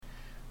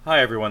Hi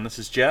everyone, this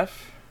is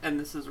Jeff. And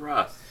this is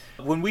Russ.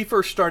 When we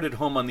first started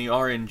Home on the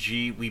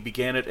RNG, we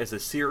began it as a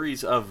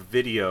series of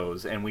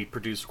videos, and we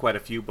produced quite a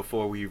few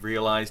before we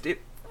realized it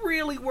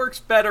really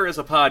works better as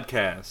a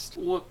podcast.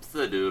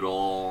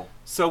 Whoops-a-doodle.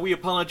 So we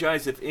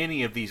apologize if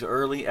any of these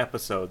early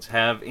episodes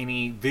have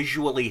any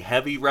visually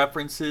heavy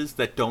references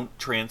that don't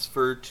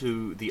transfer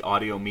to the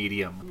audio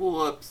medium.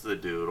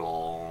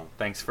 Whoops-a-doodle.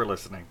 Thanks for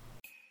listening.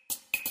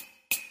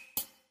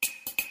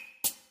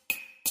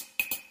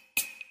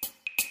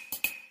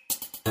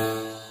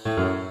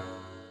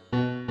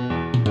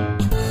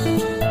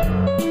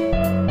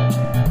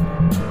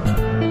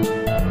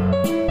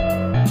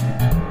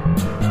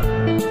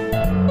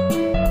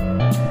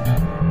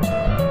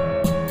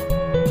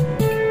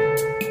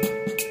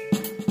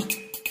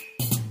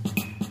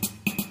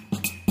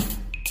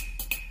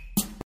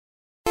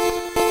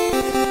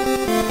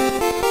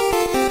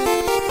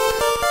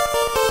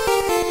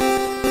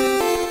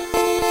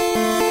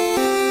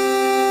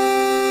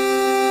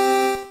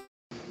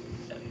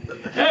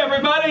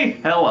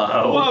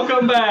 Hello.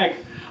 Welcome back.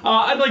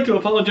 I'd like to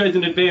apologize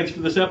in advance for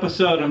this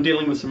episode. I'm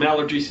dealing with some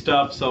allergy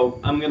stuff, so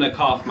I'm going to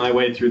cough my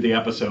way through the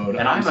episode.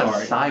 And I'm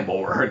sorry. a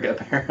cyborg,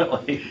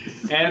 apparently.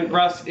 And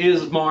Russ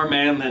is more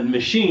man than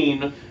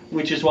machine,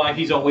 which is why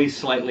he's always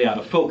slightly out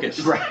of focus.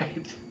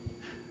 Right.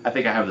 I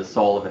think I have the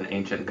soul of an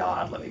ancient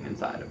god living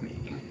inside of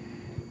me.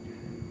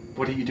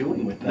 What are you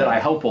doing with that? That I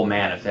hope will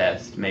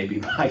manifest maybe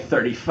by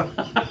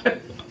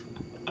 35.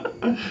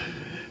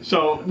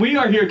 So, we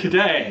are here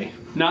today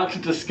not to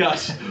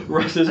discuss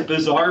Russ's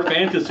bizarre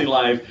fantasy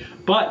life,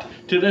 but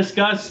to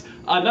discuss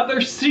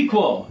another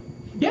sequel.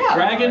 Yeah.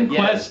 Dragon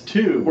Quest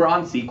II. We're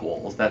on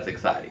sequels. That's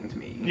exciting to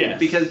me. Yes.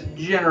 Because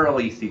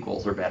generally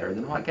sequels are better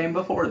than what came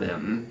before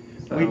them.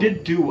 So. We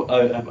did do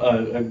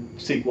a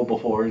sequel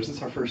before. Is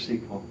this our first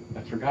sequel?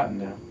 I've forgotten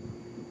now.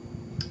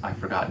 I've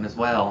forgotten as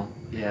well.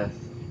 Yes.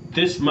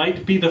 This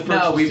might be the first.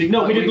 No, we did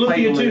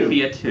Lufia 2.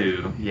 Lufia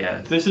 2.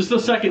 Yes. This is the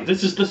second.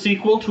 This is the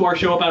sequel to our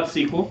show about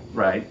sequel.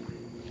 Right.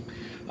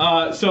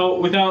 So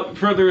without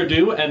further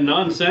ado and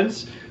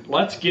nonsense,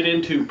 let's get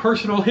into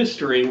personal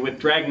history with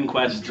Dragon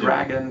Quest 2.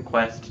 Dragon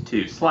Quest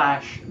 2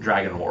 /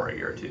 Dragon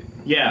Warrior 2.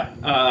 Yeah,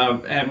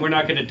 and we're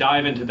not going to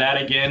dive into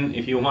that again.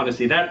 If you want to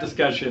see that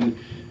discussion,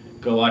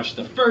 go watch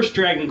the first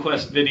Dragon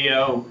Quest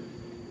video,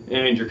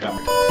 and you're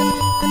covered.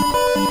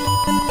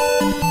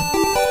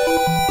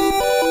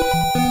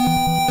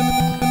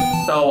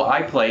 So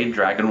I played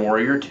Dragon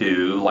Warrior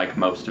 2, like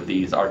most of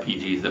these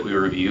RPGs that we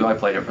review. I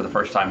played it for the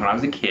first time when I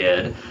was a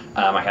kid.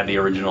 I had the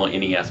original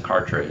NES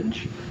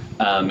cartridge.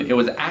 It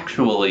was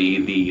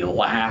actually the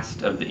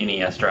last of the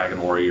NES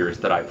Dragon Warriors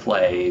that I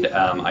played.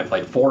 I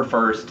played 4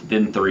 first,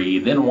 then 3,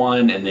 then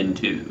 1, and then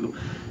 2.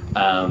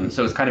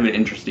 So it's kind of an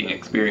interesting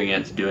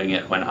experience doing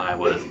it when I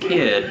was a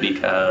kid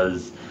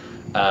because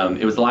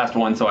it was the last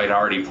one, so I'd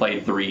already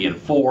played 3 and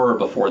 4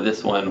 before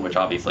this one, which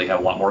obviously had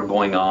a lot more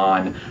going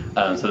on.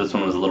 So this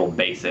one was a little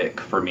basic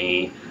for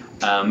me.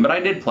 But I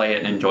did play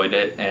it and enjoyed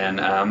it,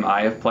 and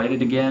I have played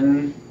it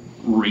again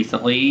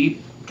recently,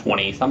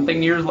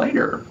 20-something years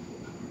later.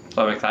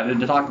 So I'm excited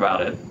to talk about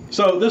it.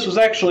 So this was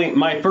actually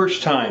my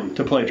first time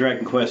to play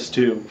Dragon Quest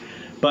II,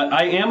 but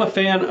I am a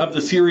fan of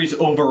the series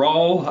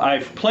overall.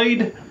 I've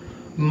played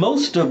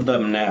most of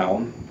them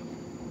now,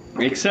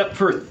 except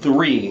for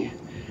 3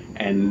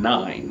 and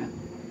 9.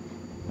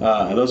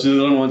 Those are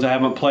the only ones I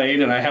haven't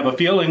played, and I have a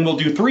feeling we'll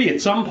do 3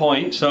 at some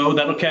point, so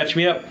that'll catch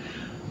me up.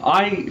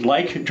 I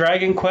like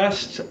Dragon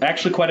Quest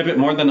actually quite a bit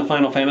more than the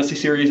Final Fantasy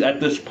series at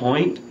this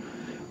point,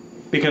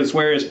 because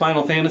whereas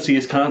Final Fantasy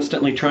is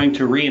constantly trying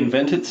to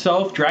reinvent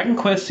itself, Dragon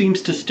Quest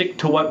seems to stick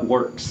to what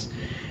works.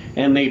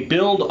 And they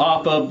build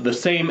off of the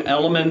same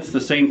elements, the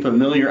same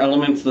familiar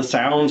elements, the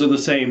sounds are the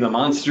same, the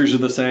monsters are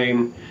the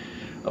same,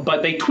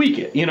 but they tweak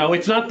it. You know,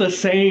 it's not the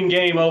same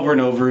game over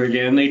and over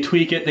again. They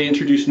tweak it, they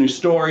introduce new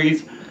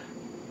stories,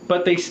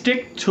 but they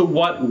stick to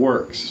what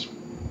works,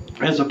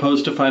 as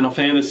opposed to Final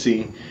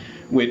Fantasy,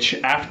 which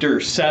after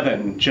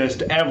 7,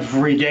 just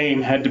every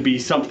game had to be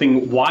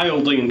something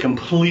wildly and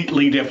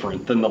completely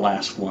different than the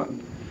last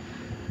one.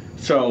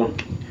 So,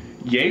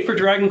 yay for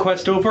Dragon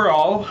Quest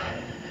overall,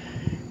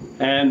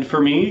 and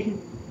for me,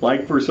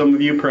 like for some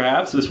of you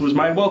perhaps, this was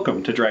my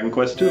welcome to Dragon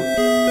Quest 2.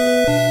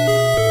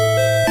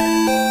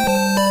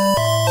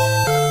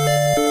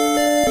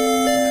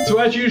 So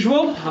as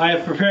usual, I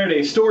have prepared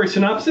a story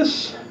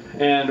synopsis,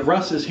 and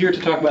Russ is here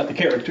to talk about the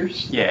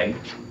characters. Yay.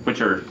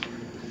 Which are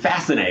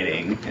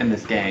fascinating in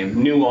this game.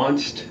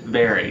 Nuanced.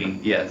 Very,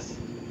 yes.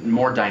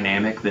 More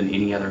dynamic than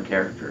any other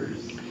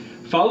characters.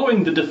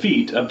 Following the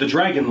defeat of the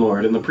Dragon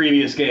Lord in the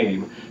previous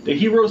game, the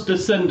hero's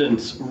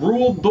descendants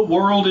ruled the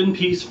world in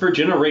peace for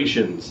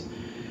generations.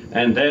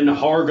 And then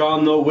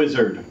Hargon the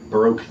Wizard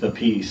broke the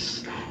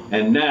peace.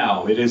 And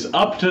now it is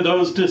up to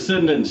those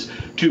descendants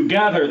to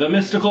gather the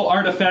mystical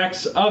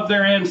artifacts of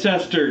their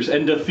ancestors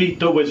and defeat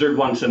the wizard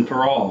once and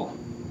for all.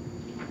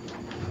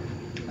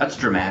 That's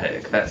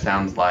dramatic. That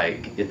sounds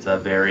like it's a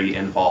very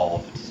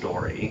involved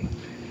story.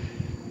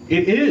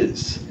 It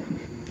is.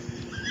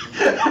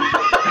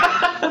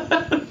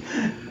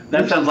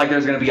 That sounds like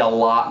there's going to be a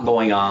lot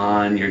going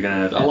on. You're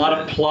going to a lot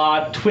of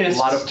plot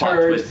twists,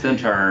 twists and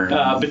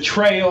turns,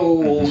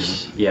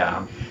 betrayals.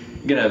 Yeah,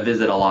 you're going to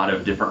visit a lot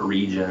of different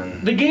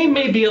regions. The game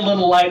may be a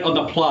little light on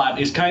the plot,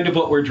 is kind of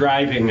what we're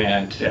driving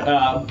at.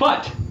 Yeah.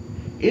 But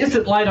is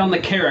it light on the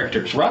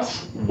characters,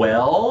 Russ?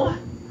 Well,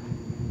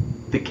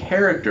 the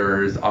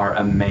characters are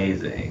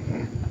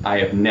amazing. I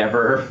have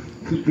never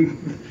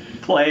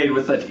played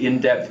with such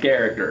in-depth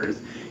characters.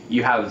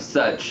 You have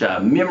such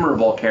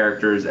memorable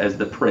characters as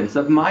the Prince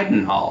of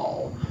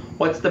Maidenhall.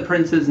 What's the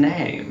prince's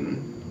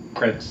name?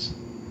 Prince.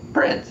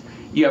 Prince.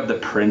 You have the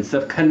Prince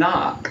of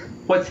Connacht.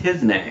 What's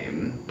his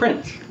name?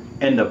 Prince.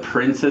 And the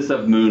Princess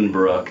of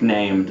Moonbrook,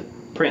 named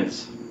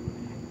Prince.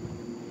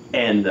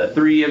 And the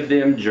three of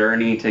them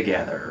journey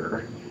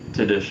together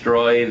to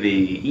destroy the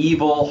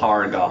evil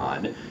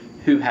Hargon,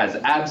 who has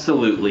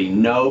absolutely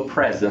no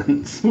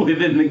presence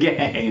within the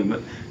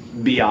game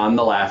beyond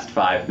the last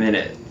 5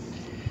 minutes.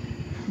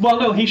 Well,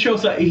 no, he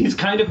shows up. He's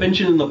kind of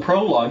mentioned in the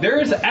prologue.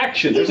 There is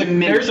action. There's a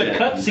mentioned.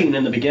 cutscene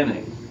in the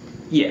beginning.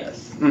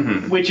 Yes.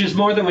 Mm-hmm. Which is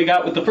more than we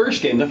got with the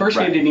first game. The first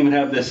game didn't even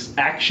have this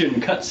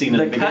action cutscene in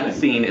the beginning. The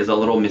cutscene is a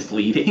little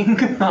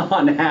misleading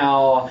on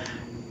how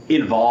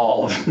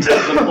involved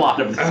the plot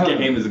of this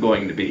game is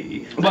going to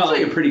be. It's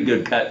actually a pretty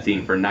good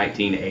cutscene for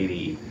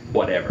 1980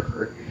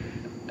 whatever.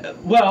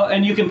 Well,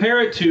 and you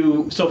compare it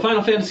to... So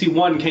Final Fantasy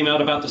I came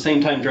out about the same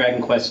time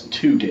Dragon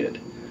Quest II did,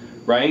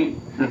 right?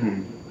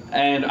 Mm-hmm.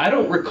 And I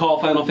don't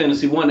recall Final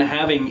Fantasy I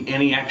having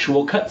any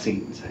actual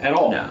cutscenes at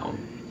all. No.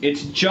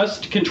 It's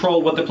just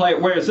controlled what the player...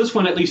 Whereas this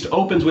one at least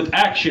opens with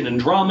action and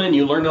drama, and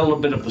you learn a little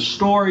bit of the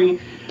story.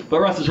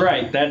 But Russ is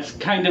right. That's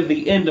kind of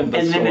the end of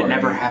the story. And then it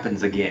never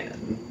happens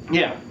again.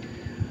 Yeah.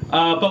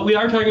 But we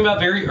are talking about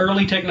very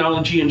early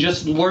technology and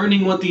just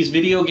learning what these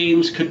video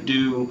games could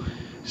do.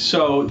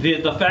 So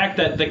the fact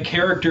that the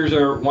characters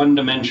are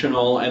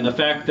one-dimensional and the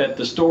fact that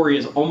the story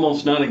is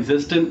almost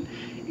non-existent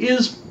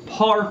is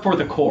par for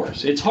the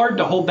course. It's hard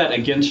to hold that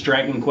against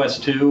Dragon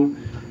Quest II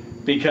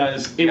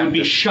because it would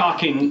be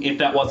shocking if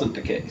that wasn't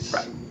the case.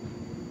 Right.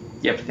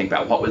 You have to think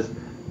about what was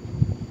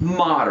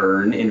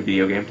modern in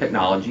video game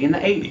technology in the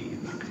 80s.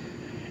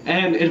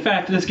 And in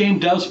fact, this game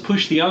does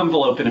push the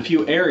envelope in a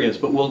few areas,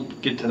 but we'll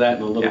get to that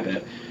in a little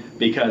bit.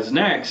 Because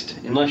next,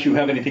 unless you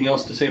have anything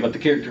else to say about the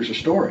characters or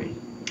story.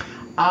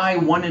 I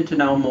wanted to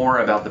know more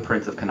about the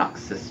Prince of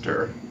Connacht's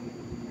sister.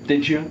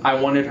 Did you? I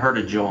wanted her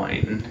to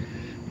join.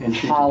 And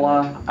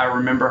Hala, I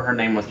remember her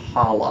name was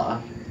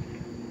Hala.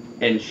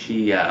 And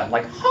she,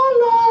 like,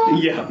 Hala!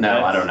 Yeah.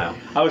 No, I don't know.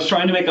 I was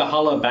trying to make a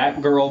Hala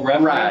Batgirl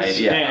reference, right,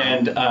 yeah.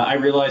 And I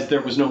realized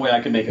there was no way I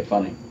could make it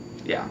funny.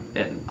 Yeah,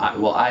 and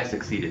I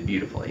succeeded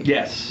beautifully.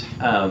 Yes.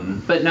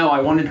 But no,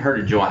 I wanted her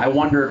to join. I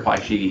wondered why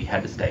she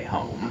had to stay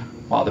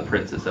home while the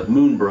Princess of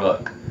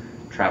Moonbrook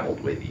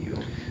traveled with you.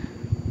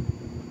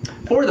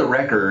 For the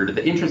record,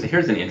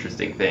 here's an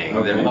interesting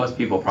thing that most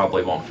people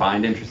probably won't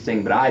find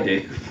interesting, but I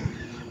do.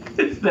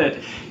 It's that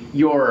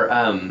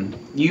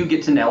you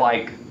get to know,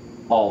 like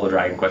all the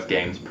Dragon Quest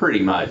games, pretty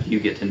much, you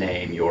get to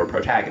name your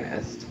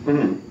protagonist.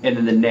 Mm-hmm. And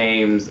then the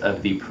names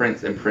of the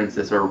prince and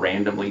princess are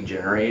randomly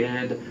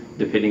generated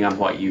depending on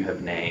what you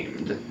have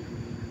named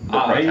the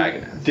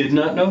protagonist. I did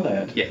not know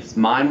that. Yes,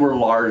 mine were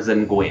Lars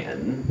and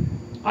Gwen.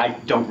 I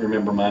don't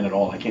remember mine at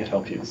all. I can't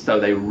help you. So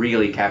they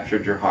really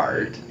captured your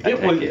heart.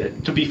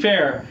 To be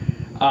fair,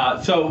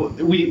 so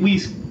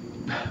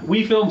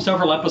we filmed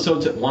several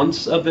episodes at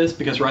once of this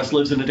because Russ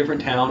lives in a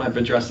different town. I've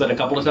addressed that a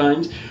couple of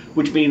times,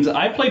 which means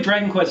I played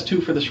Dragon Quest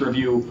II for this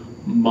review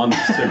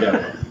months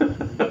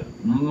ago.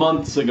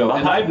 Months ago.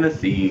 Behind the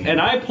scenes. And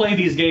I play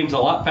these games a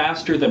lot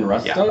faster than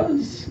Russ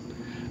does.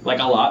 Like,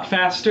 a lot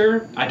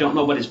faster. I don't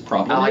know what his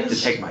problem is. I like to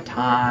take my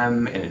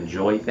time and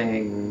enjoy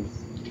things.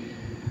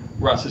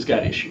 Russ has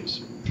got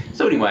issues.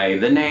 So anyway,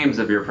 the names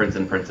of your prince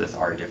and princess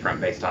are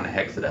different based on a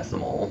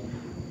hexadecimal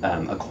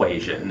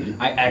equation.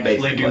 I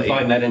actually do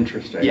find that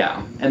interesting.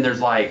 Yeah, and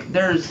there's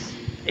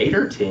 8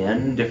 or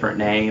 10 different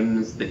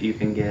names that you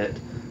can get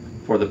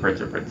for the prince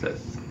or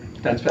princess.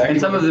 That's and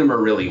some of them are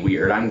really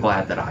weird. I'm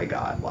glad that I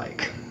got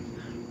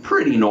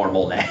pretty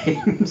normal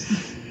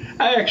names.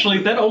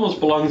 That almost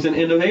belongs in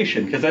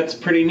innovation because that's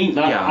pretty neat.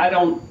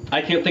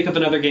 I can't think of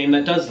another game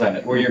that does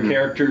that where your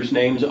characters'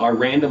 names are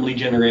randomly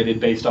generated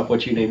based off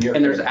what you name your.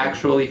 And there's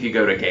actually, if you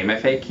go to Game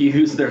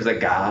FAQs, there's a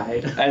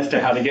guide as to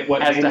how to get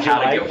what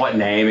get what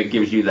name. It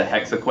gives you the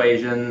hex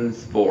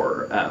equations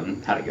for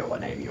how to get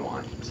what name you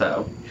want.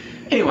 So.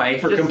 Anyway,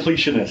 for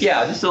completionists.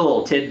 Yeah, just a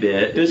little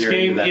tidbit. This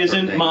game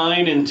isn't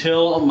mine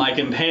until my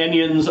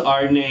companions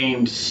are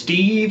named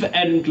Steve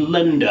and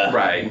Linda.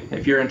 Right.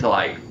 If you're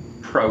into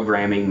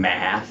programming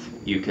math,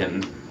 you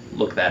can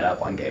look that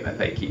up on Game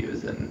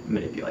FAQs and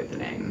manipulate the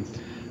names.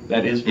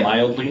 That is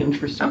mildly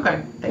interesting.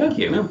 Okay, thank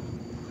you.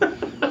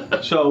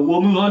 Yeah. So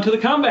we'll move on to the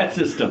combat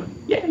system.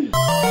 Yay!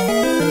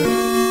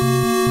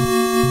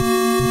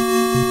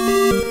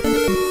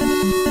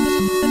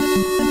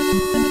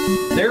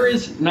 There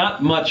is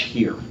not much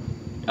here.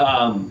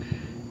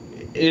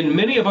 In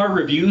many of our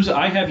reviews,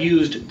 I have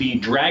used the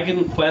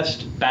Dragon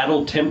Quest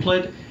battle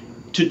template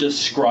to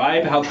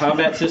describe how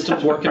combat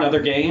systems work in other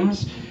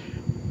games,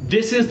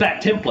 this is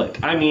that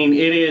template. I mean,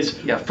 it is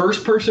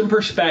first-person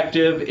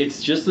perspective.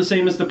 It's just the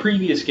same as the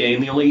previous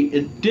game. The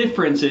only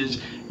difference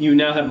is you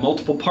now have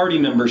multiple party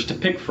members to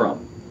pick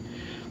from.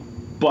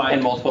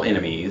 And multiple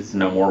enemies,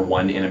 no more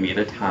one enemy at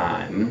a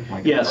time,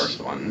 like the first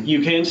one.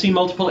 You can see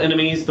multiple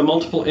enemies. The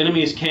multiple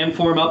enemies can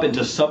form up into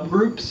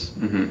subgroups.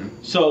 Mm-hmm.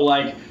 So,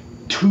 like,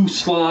 2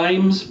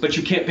 slimes, but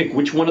you can't pick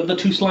which one of the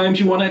 2 slimes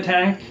you want to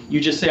attack. You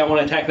just say, I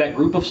want to attack that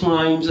group of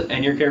slimes,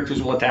 and your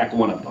characters will attack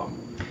one of them.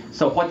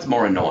 So what's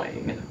more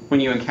annoying? When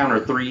you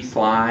encounter 3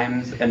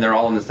 slimes, and they're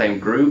all in the same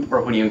group,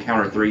 or when you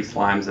encounter 3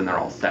 slimes and they're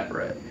all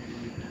separate?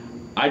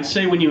 I'd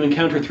say when you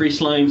encounter 3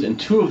 slimes and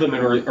 2 of them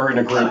are in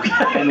a group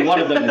and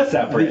one of them is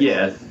separate.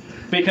 Yes.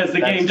 Because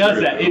the game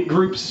does that. It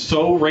groups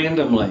so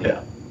randomly.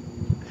 Yeah.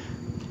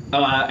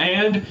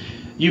 And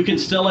you can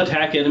still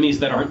attack enemies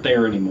that aren't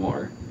there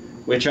anymore,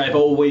 which I've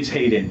always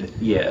hated.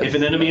 Yes. If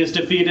an enemy is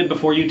defeated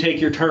before you take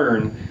your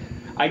turn,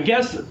 I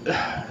guess...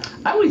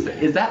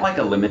 Is that like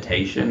a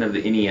limitation of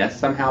the NES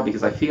somehow?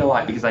 Because I feel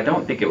like, because I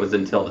don't think it was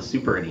until the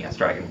Super NES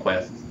Dragon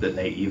Quests that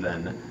they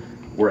even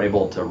were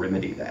able to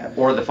remedy that,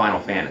 or the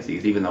Final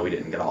Fantasies, even though we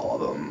didn't get all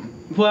of them.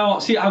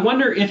 Well, see, I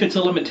wonder if it's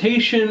a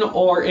limitation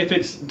or if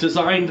it's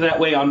designed that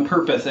way on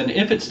purpose. And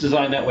if it's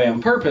designed that way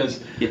on purpose...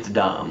 It's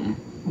dumb.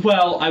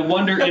 Well, I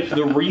wonder if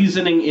the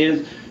reasoning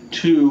is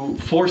to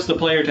force the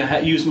player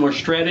to use more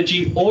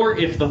strategy, or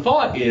if the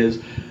thought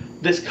is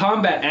this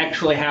combat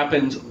actually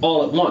happens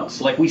all at once.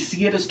 Like, we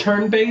see it as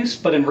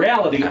turn-based, but in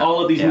reality,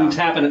 all of these moves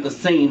happen at the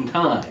same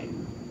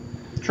time.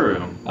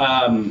 True.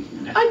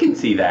 I can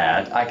see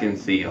that. I can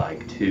see,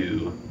 like,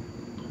 2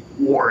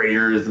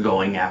 warriors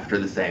going after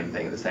the same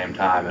thing at the same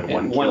time, and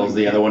one kills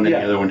the other one, and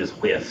the other one just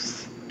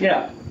whiffs.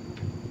 Yeah.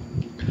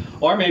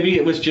 Or maybe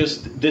it was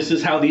just, this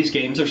is how these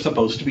games are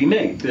supposed to be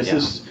made. This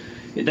is...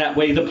 That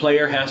way the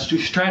player has to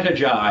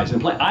strategize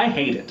and play. I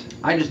hate it.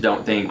 I just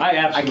don't think...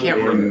 I can't hate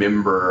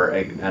remember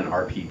an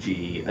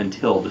RPG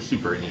until the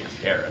Super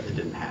NES era that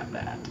didn't have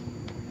that.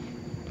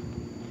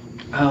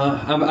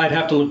 I'd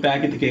have to look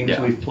back at the games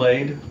we've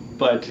played.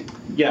 But,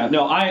 yeah,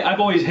 no,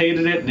 I've always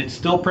hated it, and it's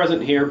still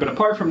present here. But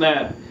apart from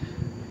that...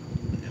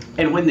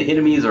 And when the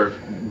enemies are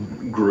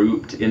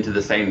grouped into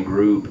the same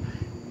group,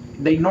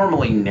 they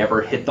normally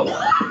never hit the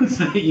ones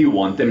that you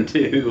want them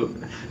to.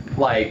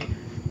 Like,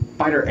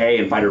 Fighter A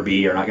and Fighter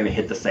B are not going to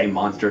hit the same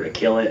monster to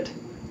kill it.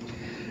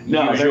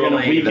 No, they're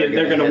going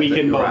to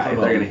weaken both of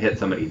them. They're going to hit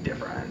somebody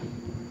different.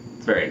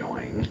 It's very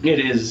annoying. It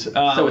is.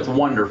 So it's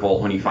wonderful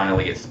when you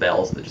finally get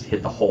spells that just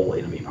hit the whole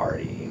enemy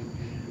party.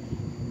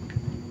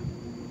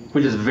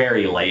 Which is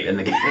very late in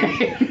the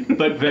game.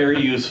 But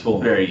very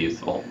useful. Very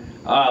useful.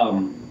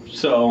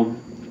 So,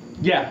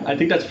 yeah, I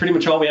think that's pretty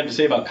much all we have to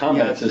say about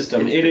combat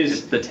system. It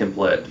is the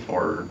template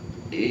for...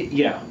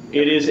 Yeah,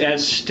 it is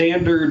as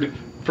standard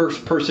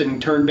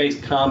first-person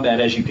turn-based combat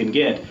as you can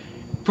get.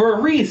 For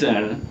a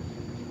reason,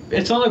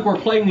 it's not like we're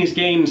playing these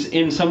games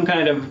in some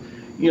kind of...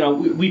 You know,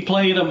 we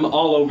play them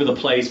all over the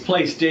place.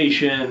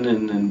 PlayStation,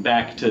 and then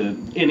back to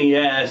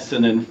NES,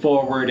 and then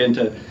forward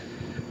into...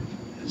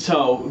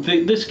 So,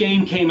 this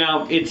game came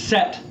out, it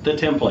set the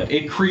template.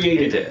 It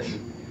created it.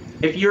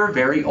 If you're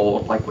very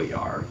old like we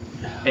are,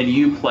 and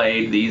you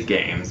played these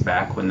games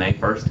back when they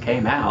first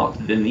came out,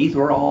 then these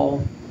were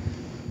all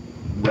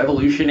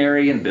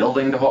revolutionary and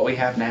building to what we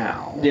have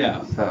now.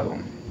 Yeah. So...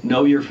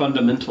 Know your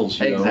fundamentals,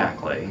 you know.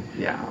 Exactly,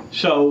 yeah.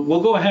 So,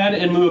 we'll go ahead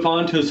and move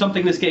on to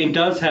something this game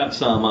does have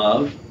some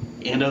of.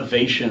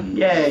 Innovation.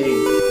 Yay!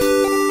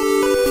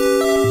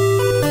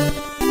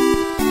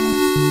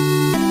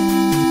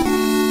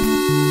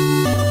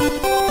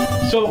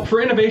 So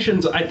for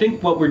innovations, I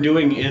think what we're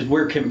doing is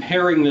we're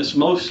comparing this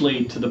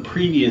mostly to the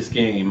previous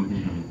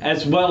game,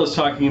 as well as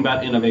talking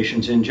about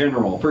innovations in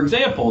general. For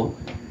example,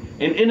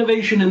 an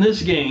innovation in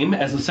this game,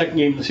 as the second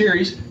game in the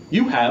series,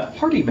 you have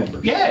party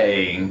members.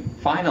 Yay!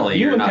 Finally,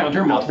 you you're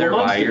encounter not out there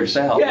multiple by monsters.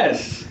 yourself.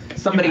 Yes.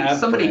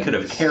 Somebody could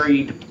have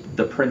carried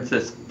the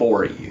princess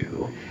for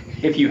you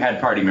if you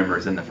had party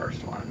members in the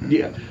first one.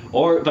 Yeah.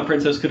 Or the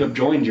princess could have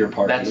joined your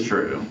party. That's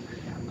true.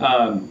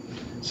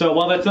 So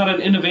while that's not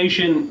an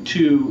innovation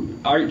to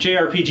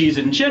JRPGs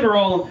in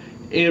general,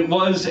 it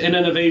was an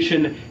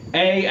innovation,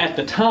 A, at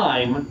the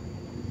time,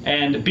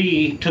 and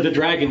B, to the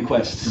Dragon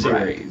Quest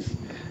series.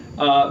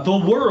 Right. The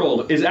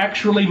world is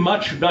actually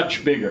much,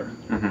 much bigger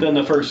than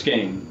the first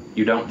game.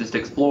 You don't just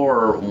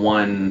explore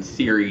one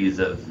series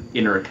of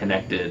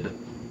interconnected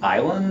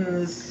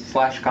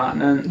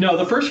islands/continents. No,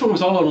 the first one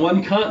was all on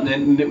one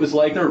continent, and it was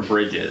like... There were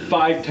bridges.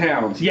 5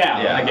 towns.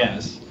 Yeah, I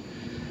guess.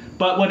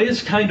 But what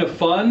is kind of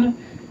fun...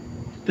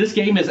 This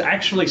game is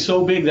actually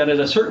so big that at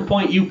a certain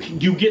point you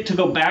get to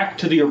go back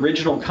to the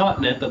original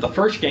continent that the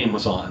first game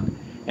was on.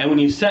 And when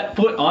you set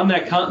foot on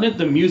that continent,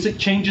 the music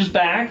changes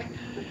back.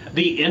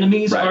 The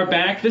enemies are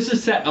back. This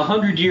is set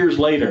 100 years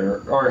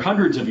later, or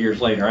hundreds of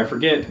years later, I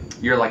forget.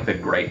 You're like the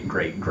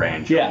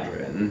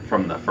great-great-grandchildren. Ganon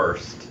from the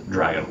first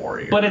Dragon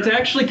Warrior. But it's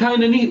actually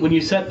kind of neat when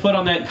you set foot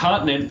on that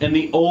continent and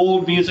the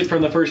old music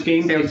from the first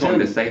game. See, I was kicks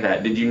going in. to say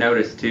that. Did you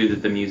notice too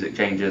that the music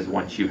changes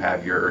once you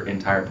have your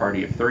entire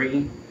party of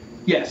 3?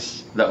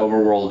 Yes. The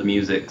overworld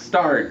music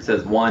starts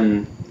as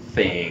one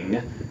thing,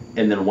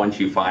 and then once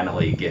you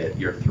finally get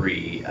your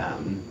 3,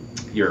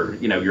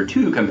 your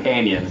 2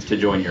 companions to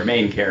join your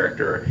main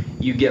character,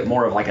 you get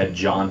more of like a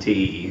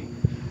jaunty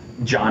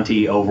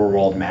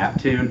overworld map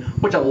tune,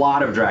 which a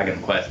lot of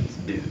Dragon Quests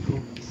do.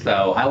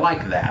 So I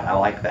like that. I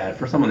like that.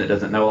 For someone that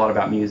doesn't know a lot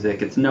about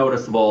music, it's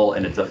noticeable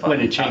and it's a fun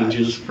When it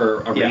changes touch.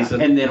 for a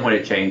reason. And then when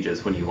it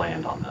changes when you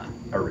land on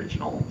the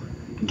original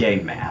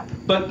game map.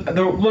 But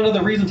one of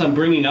the reasons I'm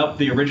bringing up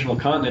the original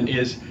continent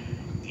is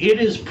it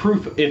is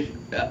proof, it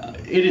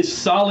is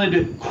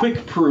solid,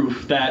 quick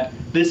proof that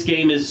this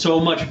game is so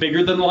much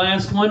bigger than the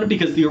last one,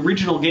 because the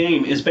original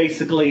game is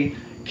basically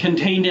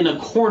contained in a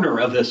corner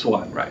of this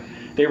one. Right.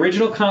 The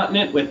original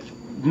continent with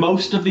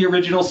most of the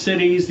original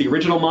cities, the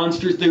original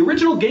monsters, the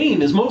original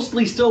game is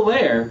mostly still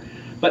there,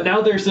 but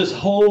now there's this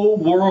whole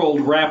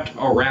world wrapped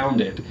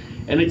around it.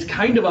 And it's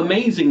kind of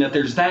amazing that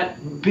there's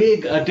that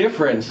big a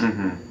difference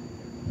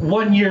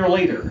 1 year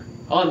later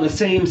on the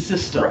same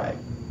system. Right.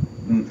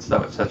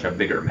 So it's such a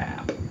bigger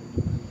map.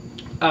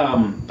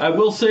 I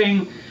will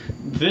say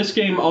this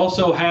game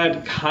also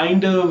had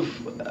kind of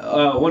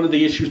one of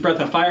the issues Breath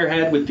of Fire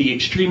had with the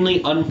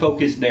extremely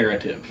unfocused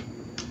narrative.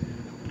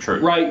 True.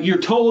 Right, you're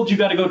told you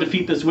got to go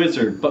defeat this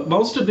wizard, but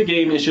most of the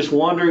game is just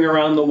wandering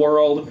around the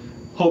world,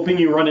 hoping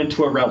you run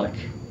into a relic.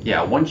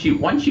 Yeah, once you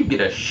get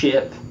a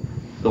ship,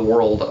 the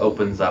world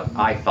opens up,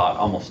 I thought,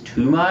 almost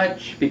too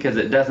much, because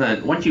it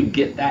doesn't, once you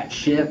get that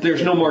ship,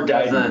 There's no more it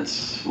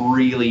guidance. doesn't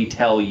really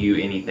tell you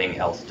anything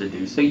else to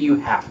do, so you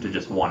have to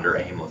just wander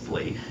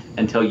aimlessly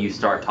until you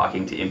start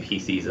talking to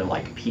NPCs and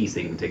like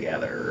piecing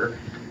together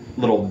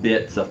little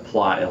bits of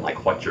plot and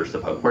like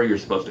where you're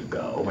supposed to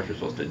go, what you're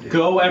supposed to do.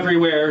 Go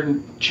everywhere,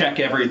 check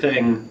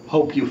everything,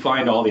 hope you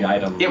find all the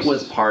items. It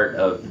was part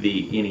of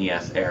the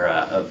NES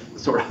era of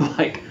sort of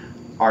like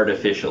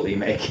artificially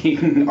making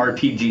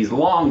RPGs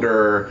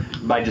longer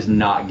by just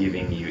not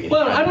giving you any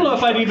Well, kind I don't of know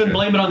if I'd even instruction.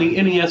 blame it on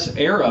the NES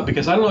era,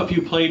 because I don't know if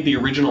you played the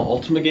original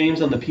Ultima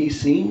games on the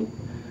PC,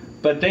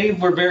 but they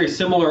were very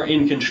similar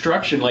in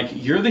construction. Like,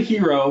 you're the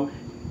hero,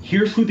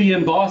 here's who the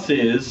end boss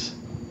is,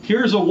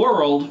 here's a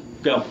world,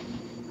 go.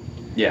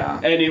 Yeah.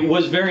 And it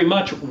was very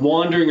much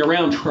wandering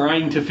around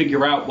trying to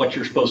figure out what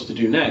you're supposed to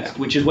do next,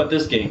 which is what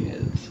this game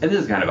is. And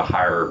this is kind of a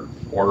higher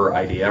order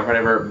idea or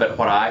whatever, but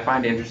what I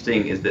find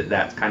interesting is that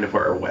that's kind of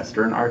where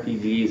Western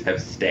RPGs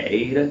have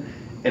stayed, and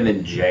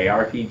then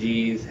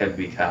JRPGs have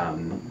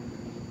become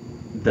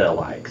the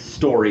like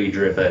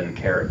story-driven,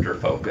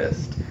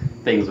 character-focused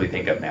things we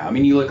think of now. I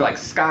mean, you look like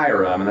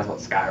Skyrim, and that's what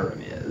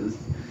Skyrim is.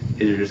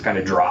 You just kind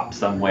of drop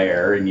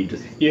somewhere, and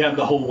You have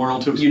the whole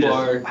world to you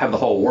explore. just have the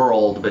whole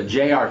world. But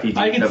JRPGs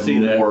I can have see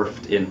that.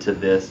 morphed into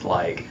this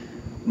like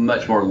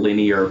much more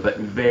linear, but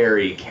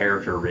very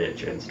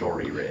character-rich and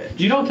story-rich.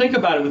 You don't think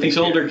about it with these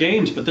Thank you. older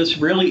games, but this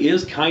really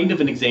is kind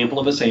of an example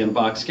of a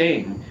sandbox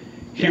game.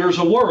 Here's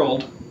a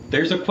world,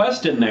 there's a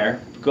quest in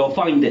there, go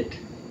find it.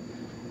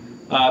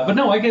 But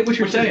no, I get what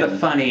you're Which saying. is the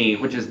funny,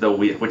 which is the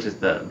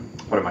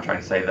what am I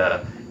trying to say?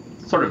 The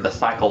sort of the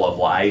cycle of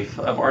life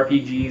of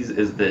RPGs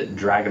is that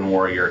Dragon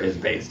Warrior is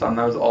based on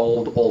those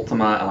old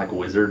Ultima and like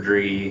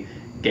wizardry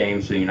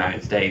games from the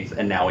United States,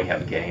 and now we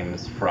have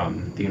games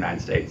from the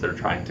United States that are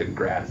trying to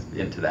grasp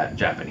into that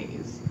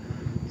Japanese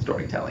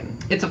storytelling.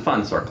 It's a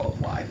fun circle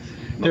of life.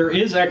 There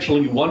is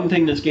actually one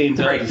thing this game It's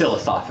a does. very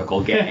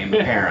philosophical game,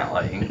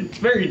 apparently. It's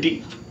very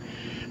deep.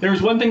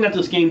 There's one thing that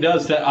this game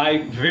does that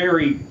I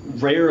very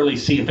rarely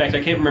see. In fact,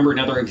 I can't remember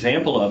another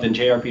example of in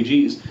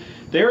JRPGs.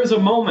 There is a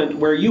moment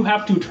where you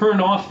have to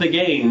turn off the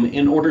game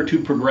in order to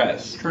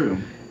progress. True.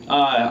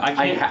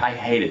 I I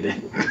hated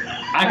it.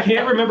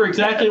 can't remember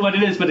exactly what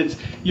it is, but it's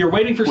you're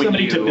waiting for When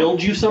somebody to you-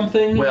 build you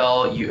something.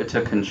 Well,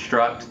 to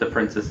construct the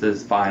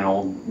princess's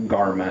final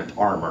garment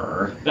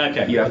armor,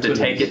 Okay, you have that's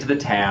to what it take is. it to the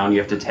town. You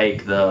have to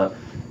take the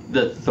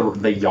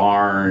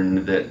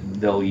yarn that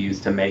they'll use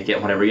to make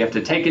it, whatever. You have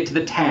to take it to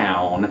the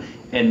town,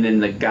 and then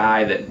the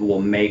guy that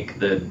will make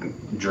the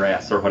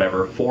dress or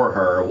whatever for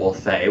her will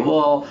say,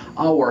 "Well,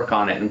 I'll work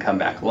on it and come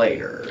back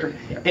later."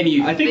 And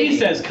you, I think he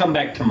says come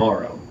back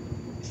tomorrow.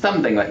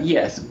 something like,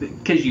 yes,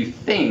 because you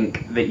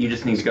think that you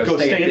just need to go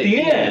stay at the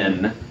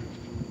inn.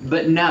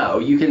 But no,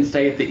 you can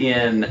stay at the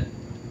inn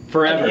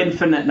Forever. an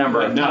infinite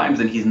number of No. times,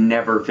 and he's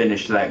never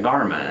finished that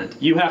garment.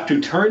 You have to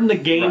turn the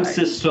game Right.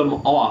 system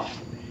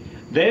off,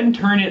 then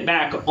turn it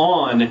back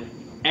on,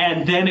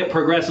 and then it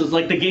progresses.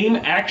 Like, the game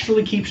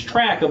actually keeps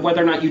track of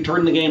whether or not you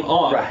turn the game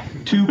off Right.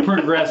 to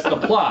progress the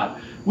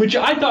plot, which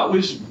I thought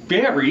was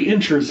very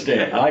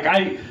interesting. Like,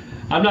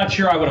 I'm not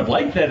sure I would have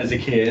liked that as a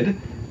kid,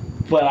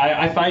 but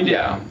I find it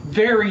Yeah.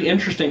 very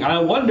interesting. I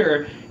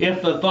wonder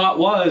if the thought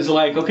was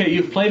like, okay,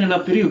 you've played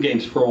enough video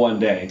games for one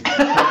day.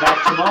 Come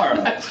back tomorrow.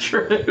 That's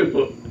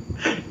true.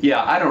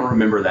 Yeah, I don't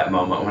remember that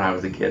moment when I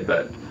was a kid,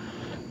 but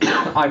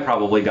I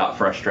probably got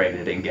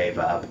frustrated and gave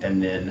up,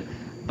 and then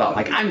thought,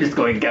 like, I'm just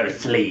going to go to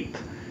sleep.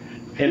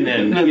 And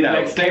then, The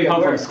next day came at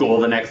home from work. school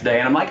the next day,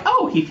 and I'm like,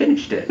 oh, he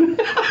finished it.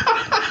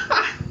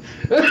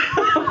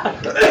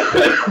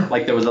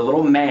 Like there was a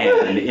little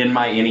man in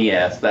my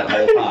NES that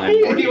whole time.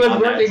 He was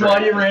on that working while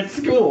you were dress.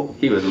 at school.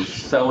 He was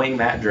sewing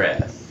that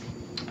dress.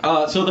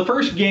 So the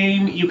first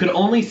game, you could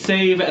only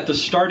save at the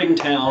starting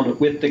town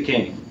with the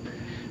king.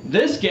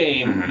 This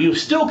game, you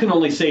still can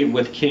only save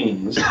with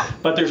kings,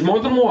 but there's more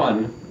than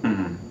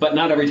one, but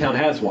not every town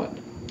has one.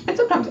 And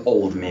sometimes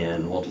old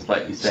men will just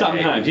let you say.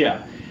 Sometimes,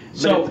 yeah.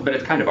 But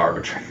it's kind of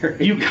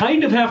arbitrary. You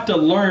kind of have to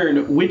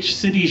learn which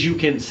cities you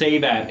can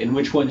save at and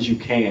which ones you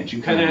can't.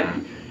 You kind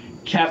of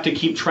have to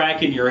keep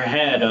track in your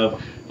head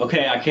of,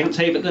 okay, I can't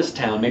save at this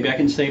town. Maybe I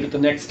can save at the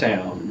next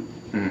town.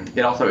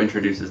 It also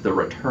introduces the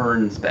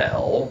return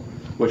spell,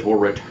 which will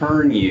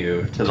return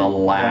you to the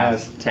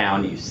last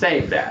town you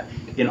saved at.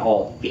 In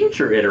all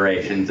future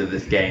iterations of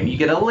this game, you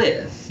get a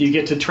list. You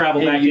get to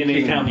travel back in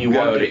any town you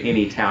want. Go to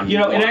any town you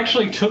want. It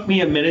actually took me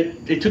a minute.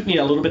 It took me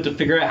a little bit to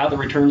figure out how the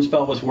return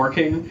spell was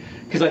working,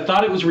 because I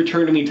thought it was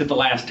returning me to the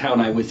last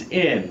town I was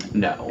in.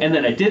 No. And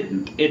then it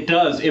didn't. It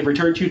does. It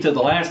returns you to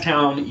the last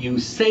town you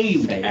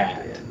saved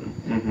at.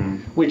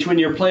 Which, when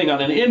you're playing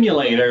on an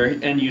emulator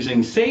and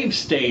using save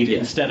state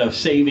instead of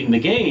saving the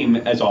game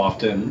as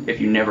often. If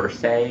you never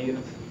save,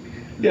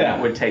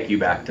 that would take you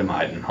back to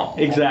Maidenhall.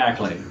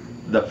 Exactly.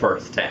 The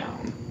first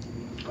town.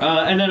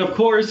 And then, of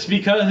course,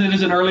 because it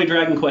is an early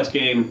Dragon Quest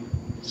game,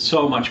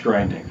 so much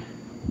grinding.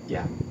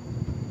 Yeah.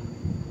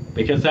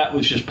 Because that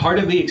was just part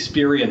of the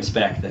experience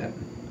back then.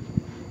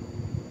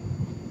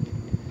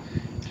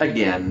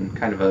 Again,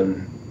 kind of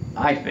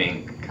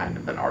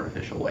an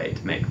artificial way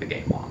to make the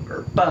game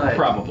longer. But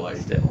probably.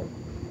 Still.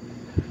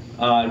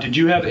 Did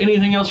you have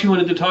anything else you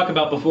wanted to talk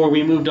about before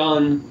we moved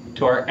on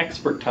to our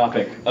expert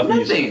topic of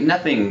music?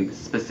 Nothing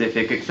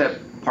specific except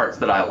parts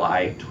that I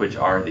liked, which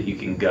are that you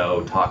can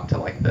go talk to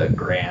like the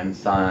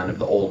grandson of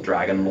the old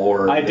Dragon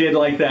Lord. I did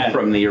like that.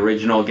 From the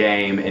original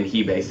game, and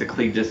he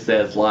basically just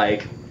says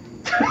like,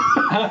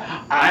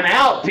 I'm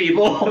out,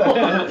 people.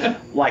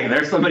 Like,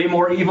 there's somebody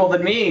more evil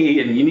than me,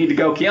 and you need to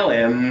go kill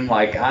him.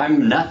 Like,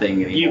 I'm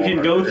nothing anymore. You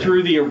can go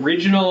through the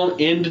original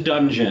end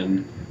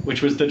dungeon,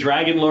 which was the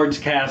Dragon Lord's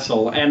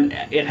castle, and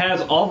it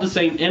has all the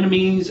same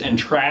enemies and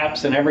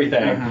traps and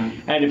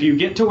everything. And if you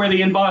get to where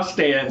the end boss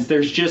stands,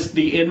 there's just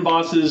the end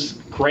boss's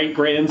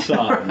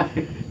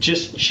great-grandson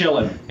just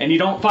chilling. And you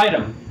don't fight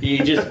him.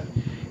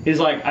 He's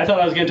like, I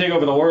thought I was going to take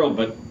over the world,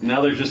 but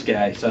now there's this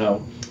guy,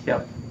 so...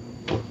 Yep.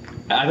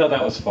 I thought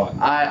that was fun.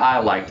 I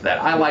liked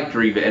that. I liked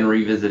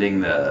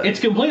revisiting the...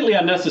 It's completely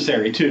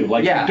unnecessary, too.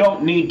 Like, you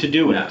don't need to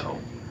do it.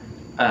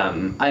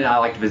 And I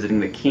liked visiting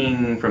the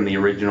king from the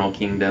original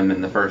kingdom in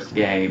the first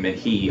game, and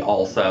he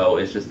also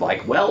is just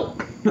like, well,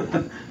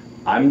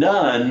 I'm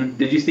done.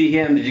 Did you see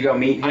him? Did you go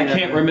meet him? I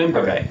can't remember.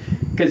 Okay.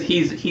 Because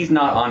he's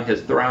not on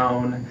his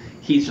throne.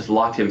 He's just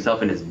locked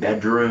himself in his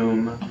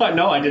bedroom.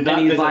 No, I did not.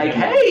 And he's like,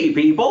 hey,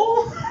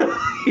 people.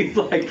 He's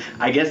like,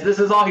 I guess this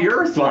is all your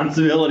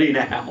responsibility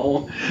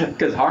now.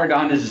 Because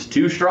Hargon is just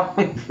too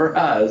strong for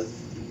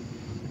us.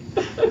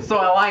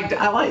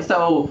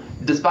 So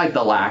despite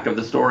the lack of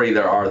the story,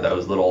 there are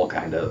those little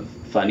kind of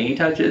funny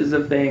touches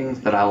of things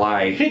that I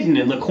like. Hidden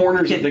in the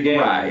corners of the game.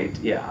 Right,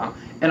 yeah.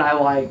 And I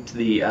liked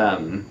the,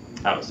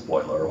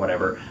 spoiler or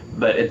whatever,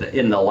 but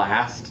in the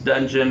last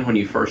dungeon, when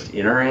you first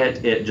enter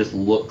it, it just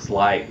looks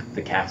like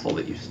the castle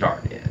that you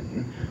start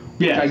in.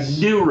 Yes. Which I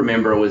do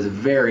remember was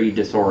very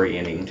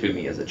disorienting to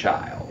me as a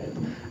child.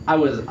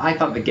 I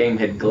thought the game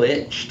had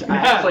glitched. I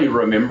actually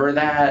remember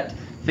that,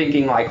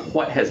 thinking like,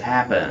 what has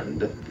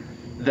happened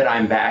that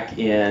I'm back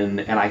in,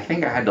 and I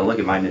think I had to look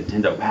at my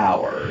Nintendo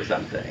Power or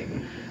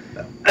something.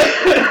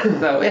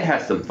 So it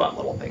has some fun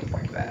little things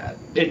like that.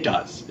 It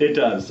does.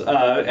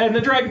 And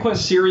the Dragon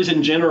Quest series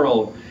in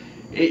general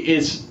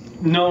is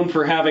known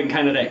for having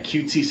kind of that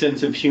cutesy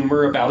sense of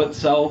humor about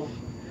itself.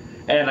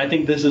 And I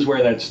think this is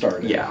where that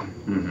started. Yeah.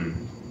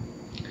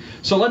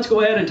 So let's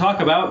go ahead and talk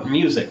about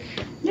music.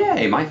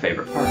 Yay, my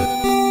favorite part.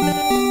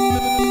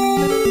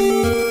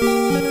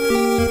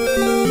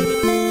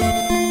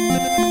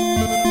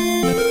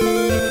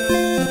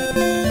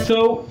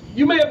 So,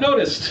 you may have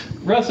noticed,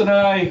 Russ and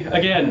I,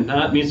 again,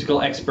 not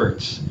musical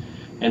experts,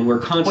 and we're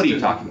constantly... What are you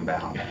talking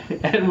about?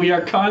 And we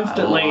are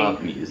constantly I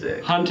love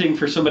music. hunting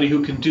for somebody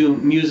who can do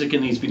music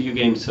in these video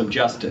games some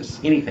justice.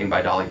 Anything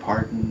by Dolly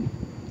Parton.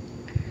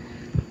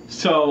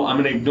 So, I'm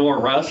going to ignore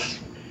Russ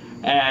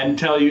and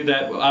tell you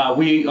that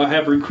we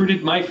have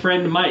recruited my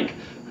friend Mike,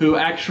 who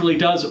actually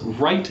does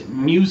write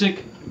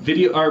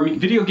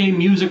video game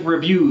music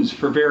reviews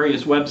for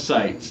various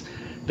websites.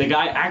 The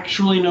guy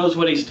actually knows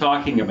what he's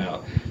talking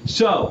about.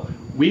 So,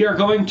 we are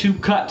going to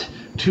cut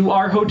to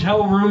our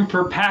hotel room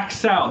for PAX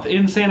South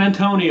in San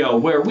Antonio,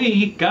 where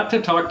we got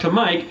to talk to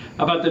Mike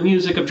about the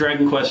music of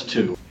Dragon Quest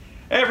II.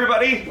 Hey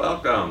everybody!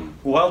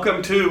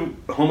 Welcome to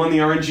Home on the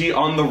RNG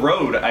on the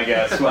road, I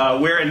guess.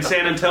 We're in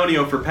San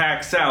Antonio for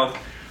PAX South,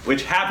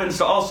 which happens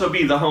to also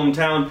be the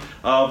hometown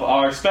of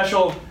our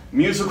special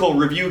musical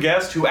review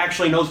guest who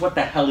actually knows what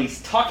the hell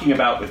he's talking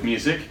about with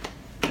music,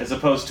 as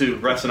opposed to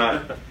Russ and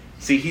I.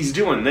 See, he's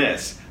doing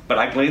this, but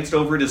I glanced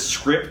over at his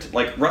script.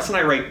 Like, Russ and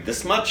I write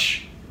this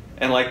much,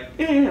 and like,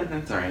 yeah,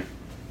 that's all right.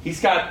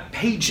 He's got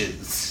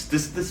pages.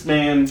 This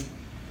man.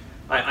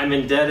 I'm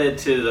indebted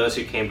to those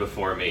who came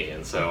before me,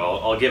 and so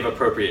I'll give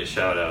appropriate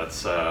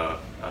shout-outs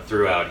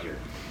throughout here.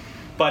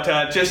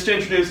 But just to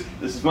introduce,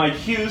 this is Mike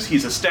Hughes.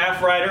 He's a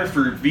staff writer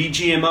for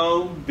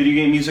VGMO, Video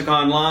Game Music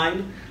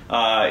Online.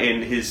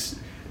 In his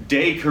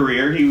day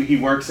career, he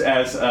works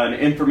as an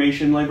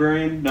information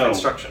librarian? No.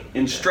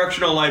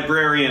 Instructional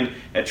librarian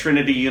at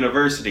Trinity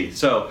University.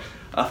 So,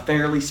 a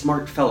fairly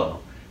smart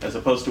fellow, as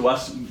opposed to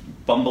us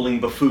bumbling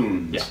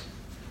buffoons. Yeah.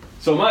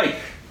 So, Mike.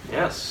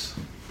 Yes.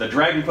 The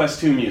Dragon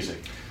Quest II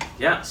music.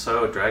 Yeah,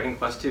 so Dragon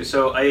Quest II.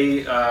 So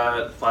I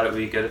thought it would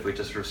be good if we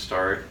just sort of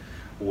start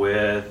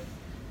with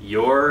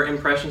your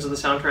impressions of the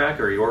soundtrack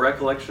or your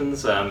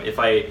recollections. If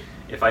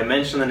I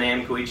mention the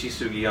name Koichi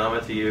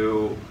Sugiyama to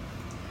you...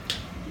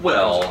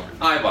 Well,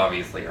 I've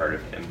obviously heard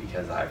of him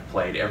because I've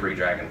played every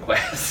Dragon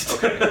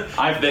Quest. Okay.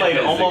 I've played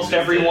almost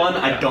every one.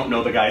 Yeah. I don't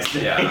know the guy's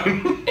name.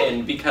 Yeah.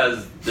 And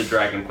because the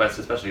Dragon Quest,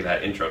 especially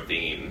that intro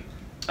theme,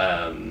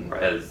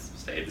 has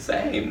stayed the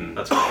same.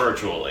 That's right.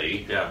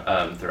 Virtually.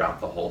 Yeah. Throughout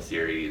the whole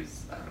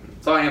series.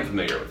 So I am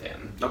familiar with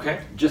him.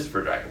 Okay. Just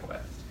for Dragon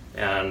Quest.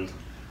 And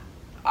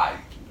I'm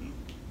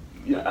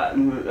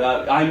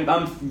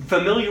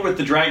familiar with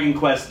the Dragon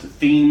Quest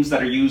themes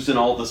that are used in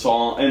all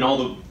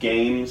the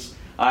games.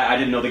 I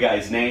didn't know the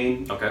guy's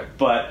name. Okay.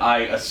 But I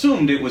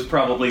assumed it was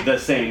probably the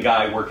same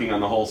guy working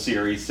on the whole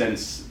series,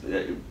 since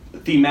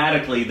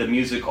thematically the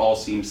music all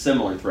seems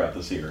similar throughout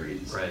the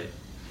series. Right.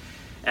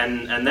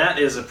 And that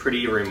is a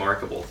pretty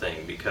remarkable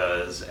thing,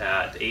 because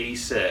at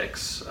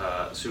 86,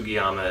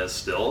 Sugiyama is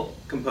still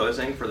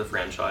composing for the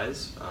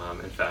franchise.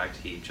 In fact,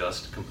 he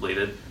just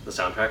completed the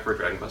soundtrack for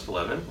Dragon Quest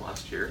XI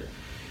last year.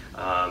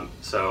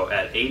 So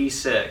at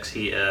 86,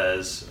 he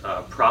is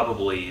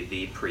probably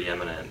the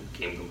preeminent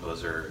game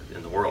composer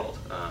in the world.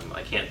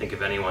 I can't think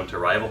of anyone to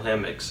rival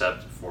him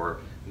except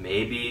for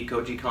maybe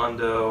Koji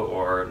Kondo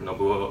or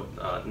Nobuo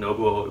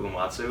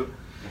Uematsu.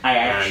 I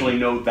actually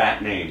know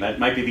that name. That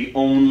might be the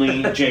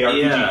only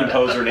JRPG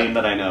composer name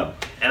that I know.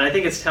 And I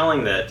think it's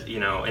telling that,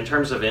 in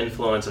terms of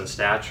influence and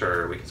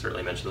stature, we can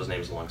certainly mention those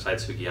names alongside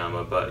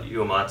Sugiyama, but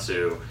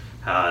Uematsu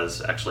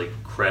has actually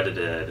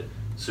credited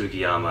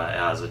Sugiyama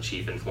as a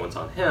chief influence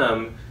on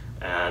him,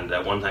 and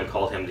at one time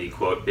called him the,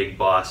 quote, big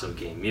boss of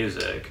game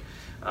music.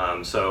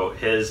 So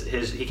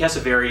he casts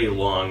a very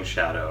long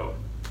shadow.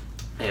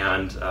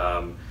 And,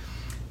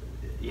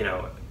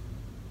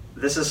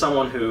 this is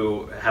someone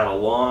who had a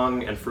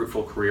long and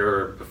fruitful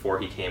career before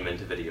he came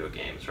into video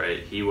games,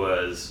 right? He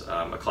was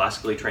a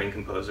classically trained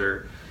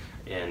composer.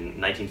 In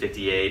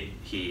 1958,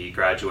 he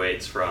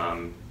graduates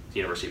from the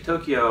University of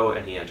Tokyo,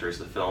 and he enters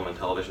the film and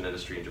television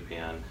industry in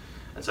Japan.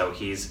 And so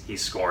he's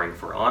scoring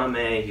for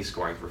anime, he's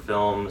scoring for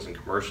films and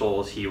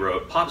commercials. He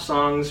wrote pop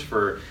songs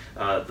for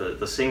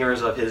the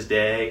singers of his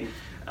day.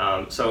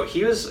 So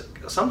he was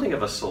something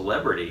of a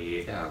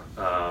celebrity. Yeah.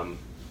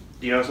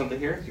 Do you know something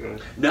here?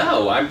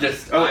 No, I'm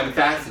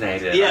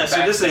fascinated. Yeah, I'm so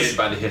fascinated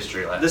by the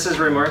history lesson. This is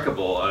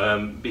remarkable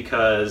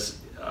because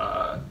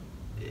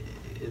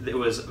it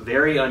was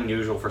very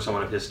unusual for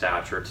someone of his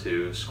stature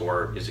to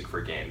score music for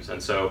games.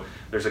 And so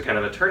there's a kind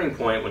of a turning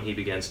point when he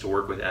begins to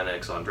work with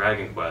Enix on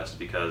Dragon Quest,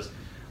 because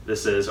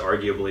this is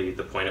arguably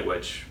the point at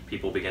which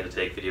people begin to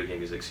take video game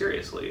music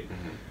seriously.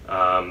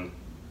 Mm-hmm.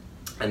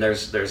 And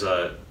there's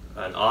an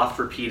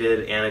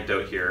oft-repeated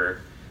anecdote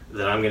here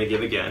that I'm going to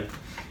give again,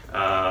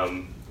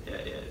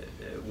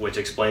 which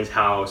explains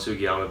how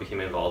Sugiyama became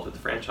involved with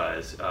the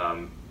franchise.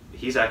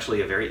 He's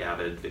actually a very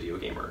avid video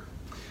gamer,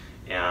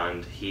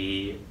 and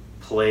he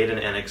played an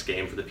NX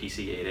game for the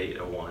PC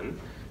 8801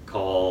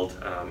 called,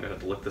 I'm going to have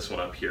to look this one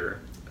up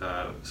here.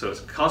 So it's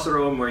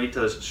Kazuro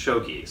Morita's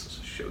Shogi. So it's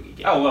a shogi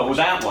game. Oh, well,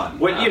 that one.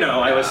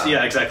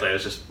 Exactly. I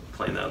was just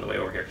playing that on the way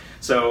over here.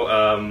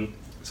 So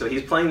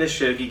he's playing this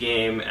shogi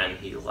game, and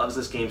he loves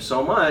this game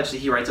so much that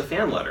he writes a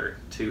fan letter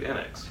to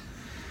NX.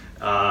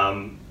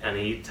 And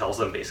he tells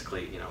them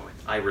basically,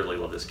 I really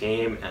love this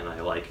game, and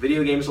I like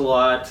video games a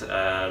lot.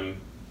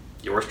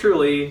 Yours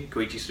truly,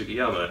 Koichi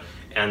Sugiyama.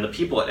 And the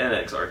people at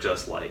NX are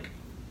just like,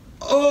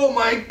 oh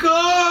my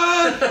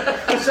god!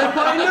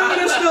 Senpai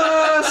noticed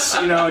us!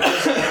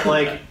 Just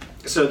like,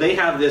 so they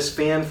have this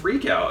fan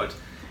freak out,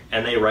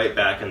 and they write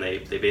back and they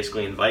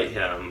basically invite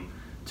him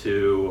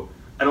to,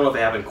 I don't know if it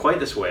happened quite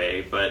this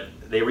way, but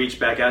they reach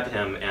back out to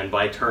him, and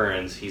by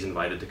turns, he's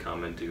invited to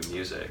come and do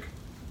music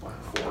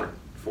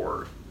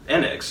for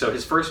NX. So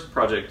his first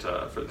project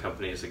for the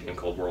company is a game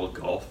called World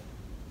Golf,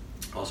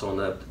 also on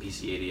the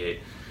PC 88.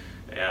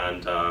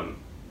 And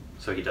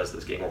so he does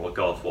this game World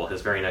Golf. Well,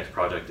 his very next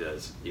project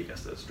is, you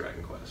guessed this,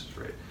 Dragon Quest,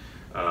 right?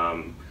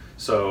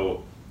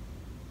 So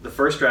the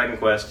first Dragon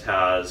Quest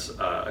has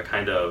a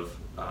kind of,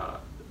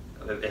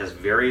 it has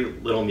very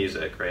little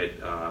music, right?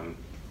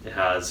 It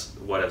has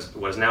what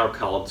is now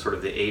called sort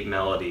of the 8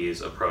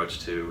 melodies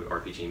approach to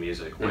RPG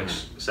music,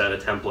 which set a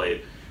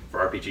template for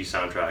RPG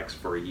soundtracks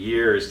for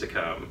years to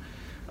come.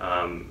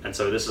 And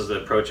so this is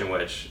the approach in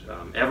which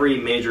every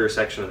major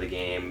section of the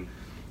game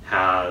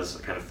has a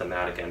kind of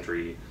thematic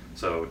entry.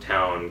 So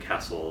town,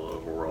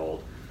 castle,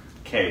 overworld.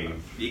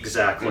 Cave.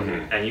 Exactly.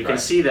 Mm-hmm. And you can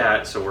see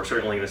that, so we're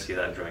certainly going to see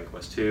that in Dragon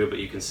Quest II, but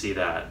you can see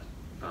that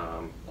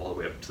all the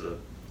way up to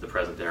the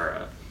present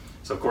era.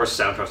 So, of course,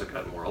 soundtracks have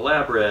gotten more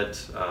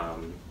elaborate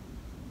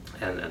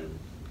and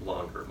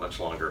longer, much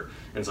longer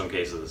in some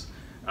cases.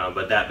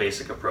 But that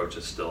basic approach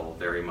is still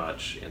very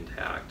much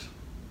intact.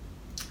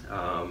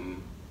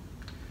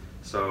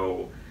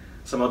 So,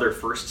 some other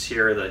firsts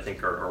here that I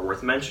think are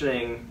worth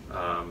mentioning.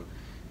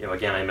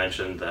 Again, I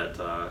mentioned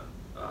that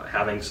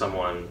having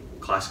someone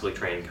classically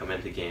trained come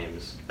into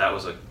games, that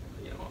was a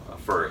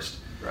first.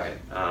 Right.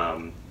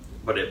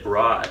 But it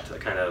brought a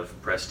kind of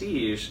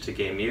prestige to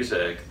game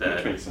music that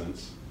Which makes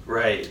sense.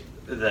 Right,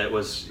 that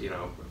was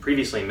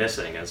previously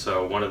missing, and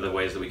so one of the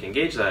ways that we can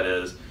gauge that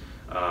is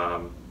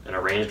an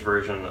arranged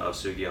version of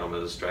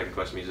Sugiyama's Dragon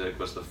Quest music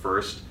was the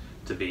first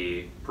to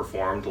be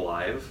performed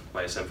live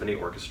by a symphony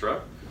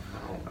orchestra.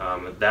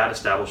 That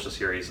established a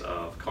series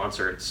of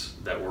concerts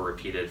that were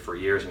repeated for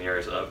years and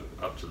years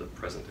up to the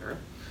present era.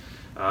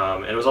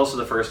 And it was also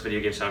the first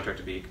video game soundtrack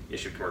to be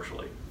issued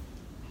commercially.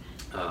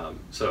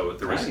 So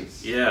the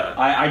Nice. yeah,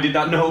 I did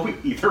not know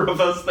either of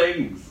those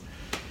things.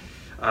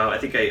 I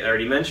think I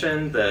already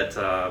mentioned that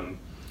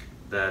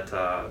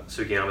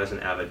Sugiyama is an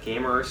avid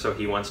gamer. So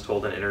he once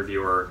told an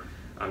interviewer,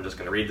 I'm just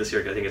going to read this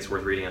here. I think it's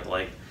worth reading at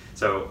length.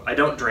 So I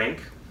don't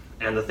drink,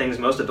 and the things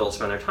most adults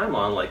spend their time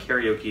on, like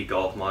karaoke,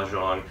 golf,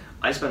 mahjong,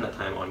 I spend that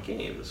time on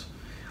games.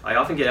 I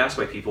often get asked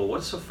by people,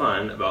 what's so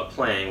fun about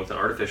playing with an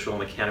artificial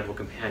mechanical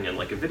companion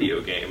like a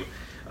video game?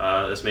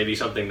 This may be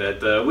something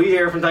that we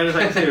hear from time to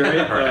time too,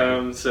 right?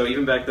 Right. So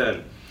even back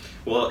then.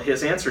 Well,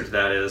 his answer to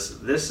that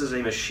is, this is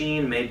a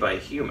machine made by a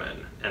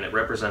human, and it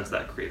represents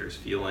that creator's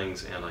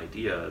feelings and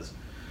ideas.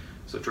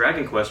 So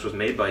Dragon Quest was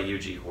made by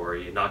Yuji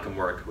Horii,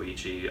 Nakamura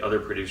Koichi, other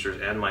producers,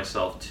 and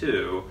myself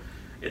too.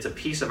 It's a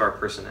piece of our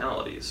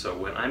personalities. So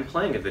when I'm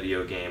playing a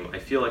video game, I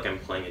feel like I'm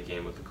playing a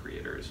game with the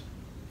creators.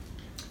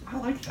 I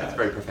like that. That's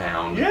very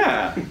profound.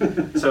 Yeah.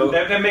 So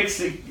that makes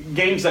it,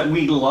 games that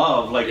we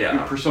love, like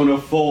Yeah. Persona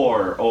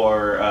 4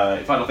 or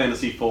Final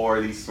Fantasy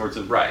 4, these sorts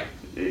of Right.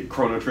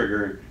 Chrono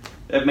Trigger.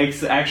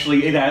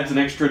 It adds an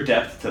extra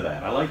depth to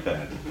that. I like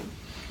that.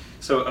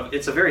 So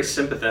it's a very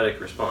sympathetic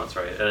response,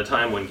 right? At a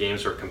time when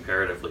games were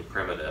comparatively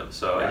primitive.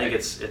 So I think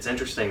Right. it's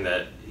interesting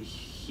that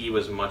he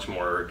was much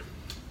more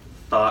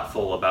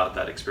thoughtful about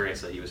that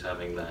experience that he was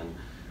having than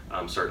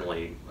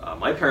certainly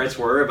my parents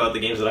were about the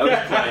games that I was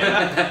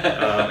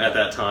playing at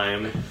that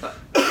time.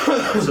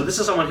 So this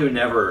is someone who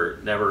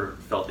never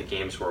felt that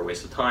games were a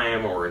waste of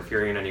time or were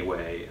inferior in any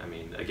way. I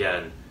mean,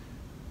 again,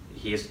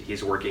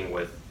 he's working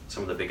with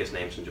some of the biggest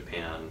names in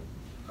Japan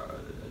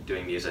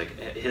doing music.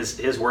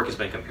 His work has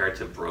been compared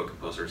to Baroque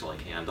composers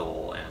like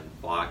Handel and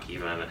Bach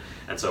even,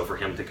 and so for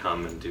him to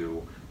come and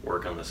do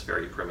work on this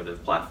very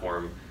primitive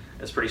platform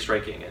is pretty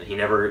striking. And he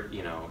never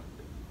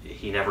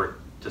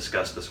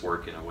discussed this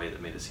work in a way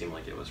that made it seem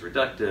like it was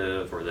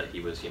reductive or that he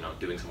was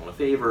doing someone a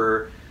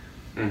favor.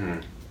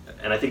 Mm-hmm.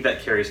 And I think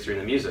that carries through in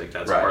the music.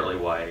 That's Right. partly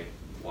why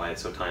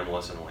it's so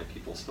timeless and why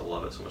people still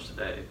love it so much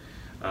today.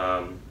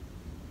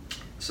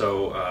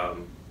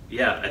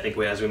 I think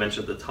as we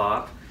mentioned at the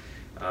top,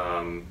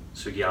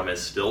 Sugiyama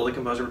is still the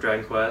composer of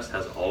Dragon Quest,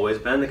 has always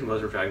been the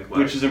composer of Dragon Quest.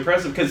 Which is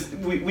impressive because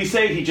we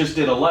say he just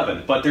did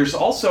 11, but there's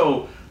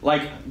also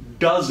like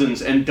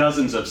dozens and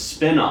dozens of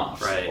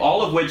spin-offs. Right.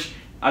 All of which,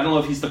 I don't know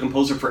if he's the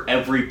composer for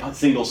every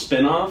single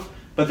spin-off,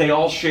 but they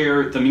all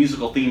share the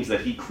musical themes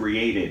that he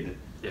created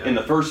in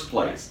the first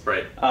place.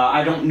 Right.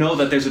 I don't know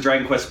that there's a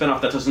Dragon Quest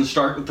spin-off that doesn't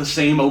start with the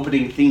same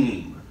opening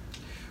theme.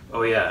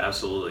 Oh yeah,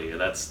 absolutely.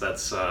 That's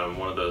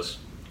one of those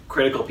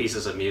critical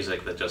pieces of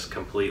music that just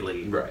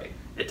completely Right.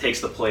 It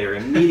takes the player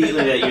immediately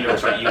to that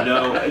universe, right? You're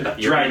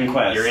Dragon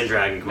Quest. You're in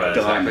Dragon Quest.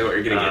 Exactly what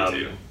you're getting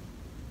into.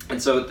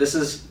 And so this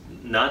is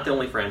not the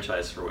only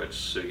franchise for which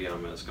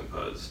Sugiyama has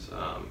composed.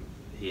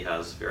 He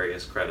has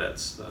various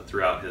credits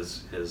throughout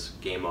his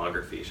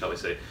gameography, shall we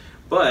say.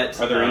 But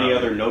Are there any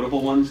other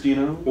notable ones, do you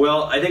know?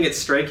 Well, I think it's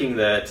striking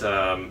that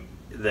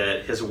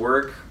that his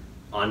work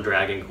on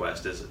Dragon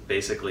Quest is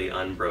basically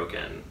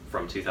unbroken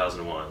from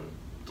 2001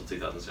 till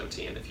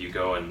 2017. If you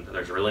go and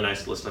there's a really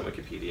nice list on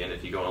Wikipedia, and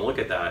if you go and look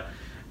at that,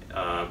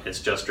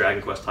 it's just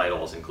Dragon Quest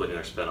titles, including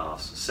their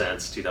spin-offs,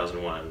 since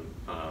 2001,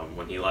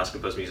 when he last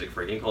composed music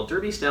for a game called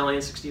Derby Stallion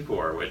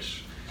 64,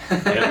 which I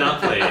have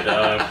not played.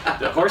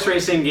 The horse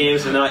racing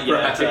games have not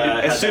yet.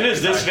 As soon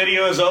as this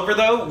video is over,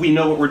 though, we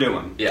know what we're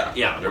doing.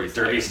 Yeah,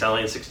 Derby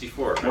Stallion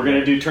 64. We're going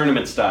to do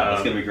tournament style.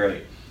 It's going to be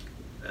great.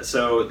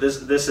 So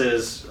this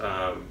is,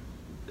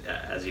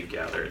 as you've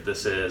gathered,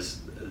 this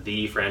is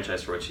the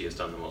franchise for which he has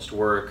done the most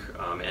work.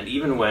 And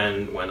even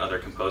when other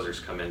composers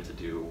come in to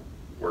do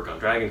work on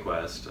Dragon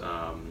Quest,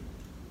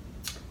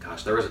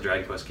 there was a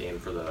Dragon Quest game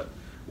for the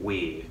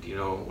Wii. Do you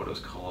know what it was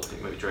called? I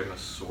think maybe Dragon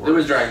Quest Swords. There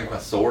was Dragon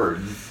Quest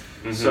Swords.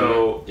 Mm-hmm.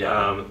 So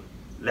Yeah.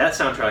 that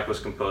soundtrack was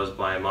composed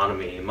by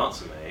Manami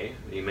Matsume,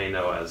 you may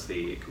know as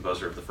the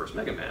composer of the first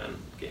Mega Man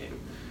game.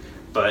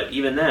 But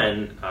even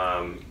then,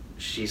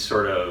 she's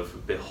sort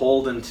of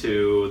beholden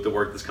to the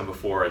work that's come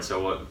before, and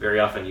so very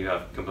often you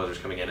have composers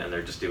coming in and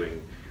they're just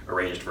doing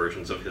arranged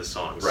versions of his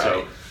songs. Right.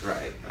 So,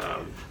 Right.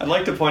 I'd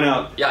like to point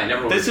out. Yeah, I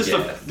never would This is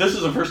guess. this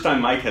is the first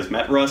time Mike has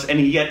met Russ, and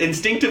he yet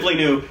instinctively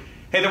knew.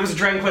 Hey, there was a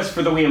Dragon Quest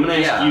for the Wii. I'm gonna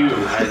ask you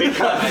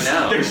because I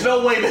know. there's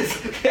no way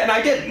that, and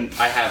I didn't.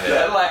 I have it.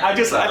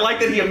 I like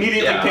that he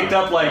immediately Yeah, picked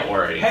up like, don't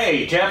worry.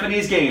 hey,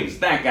 Japanese games,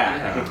 that guy.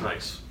 Yeah.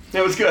 nice.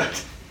 It was good.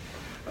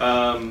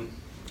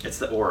 It's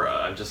the aura.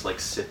 I'm just like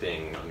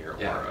sipping on your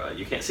Yeah. aura.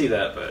 You can't see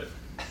that, but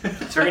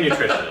it's very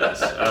nutritious.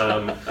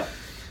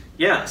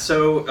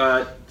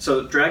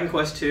 So Dragon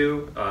Quest II,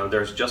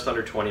 there's just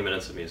under 20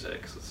 minutes of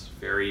music. So it's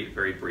very,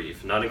 very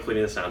brief, not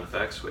including the sound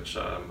effects, which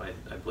I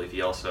believe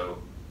he also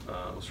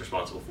was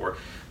responsible for.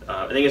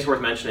 I think it's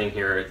worth mentioning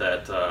here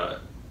that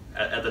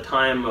at the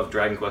time of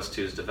Dragon Quest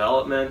II's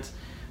development,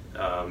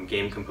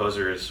 game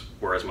composers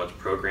were as much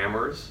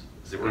programmers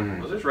as they were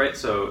composers, right?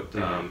 So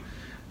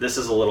this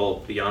is a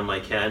little beyond my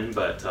ken,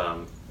 but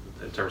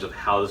in terms of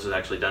how this was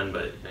actually done,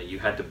 but you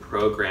had to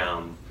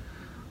program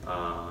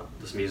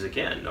this music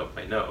in note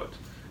by note,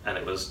 and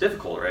it was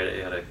difficult, right?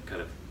 It had a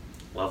kind of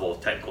level of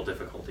technical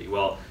difficulty.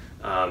 Well,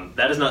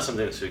 that is not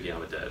something that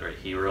Sugiyama did, right?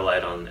 He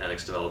relied on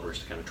NX developers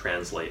to kind of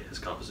translate his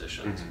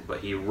compositions, but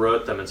he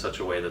wrote them in such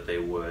a way that they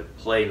would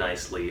play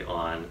nicely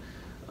on,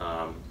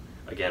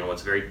 again,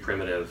 what's very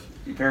primitive.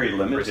 Very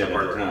limited at the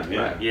hardware. time.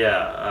 Yeah.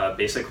 Yeah,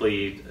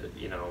 basically,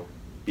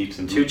 Beeps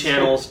and two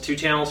boops.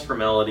 channels for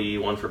melody,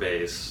 one for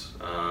bass,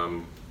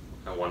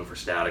 and one for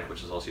static,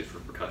 which is also used for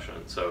percussion.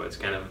 So it's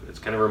kind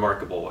of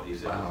remarkable what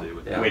he's able to do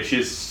with Yeah. that. Which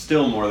is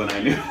still more than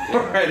I knew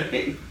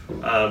already.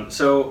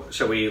 So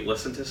shall we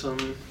listen to some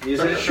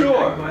music? Sure.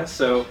 from Dragon Quest?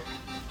 So,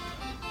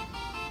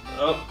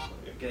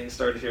 getting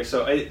started here.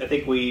 So I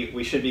think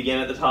we should begin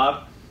at the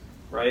top,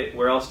 right?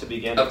 Where else to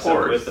begin Of except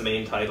course. with the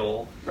main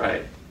title?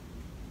 Right.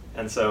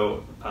 And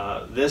so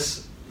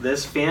this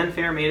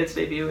fanfare made its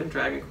debut in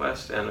Dragon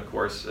Quest, and of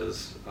course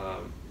is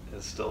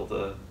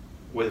still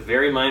with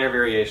very minor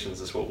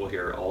variations, is what we'll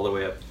hear all the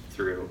way up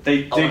through.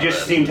 They love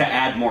just it. seem to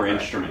add more Right,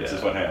 instruments, is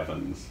yeah. what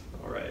happens.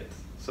 All right.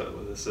 So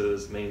this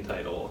is main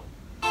title.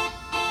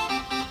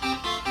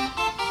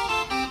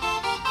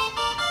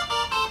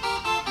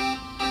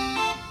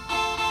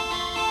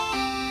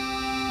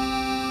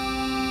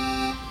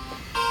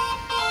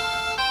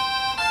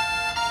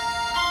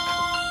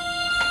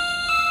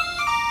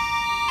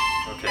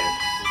 Okay.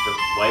 The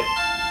wipe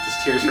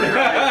just tears from your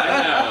eyes.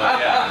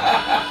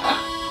 Yeah.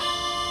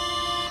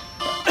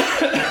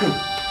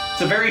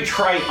 It's a very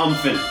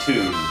triumphant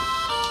tune.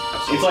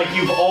 Absolutely. It's like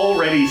you've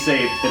already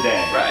saved the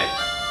day. Right.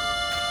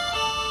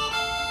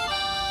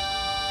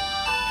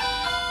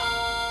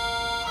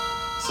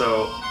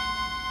 So,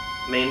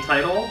 main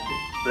title.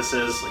 This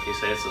is, like you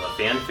say, it's a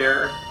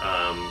fanfare.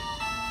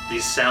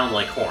 These sound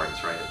like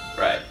horns, right?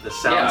 Right.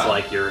 This sounds Yeah.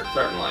 like you're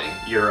Certainly.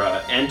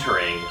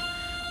 entering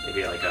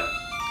maybe like a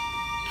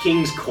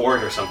king's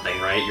court or something,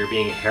 right? You're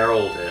being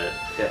heralded.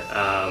 Yes.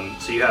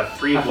 So you have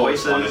three I've always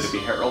voices. wanted to be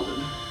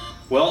heralded.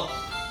 Well,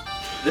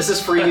 this is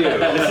for you.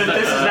 This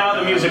is now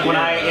the music when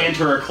I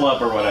enter a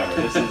club or whatever.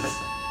 This is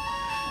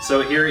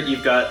So here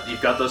you've got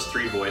those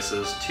three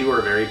voices. Two are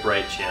very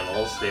bright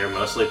channels. They are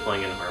mostly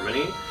playing in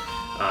harmony,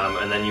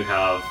 and then you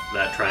have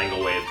that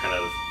triangle wave kind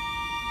of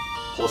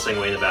pulsing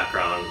away in the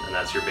background, and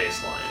that's your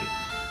bass line.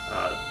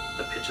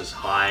 The pitch is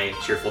high,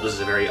 cheerful. This is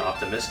a very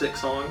optimistic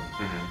song.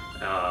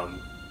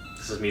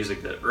 This is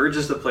music that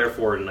urges the player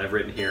forward, and I've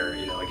written here,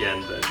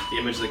 again, the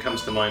image that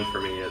comes to mind for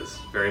me is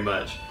very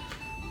much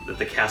that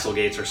the castle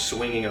gates are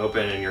swinging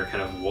open and you're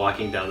kind of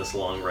walking down this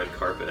long red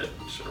carpet,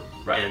 which sort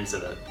of ends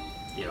in a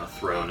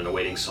throne and a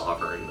waiting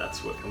sovereign.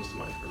 That's what comes to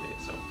mind for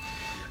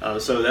me.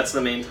 So that's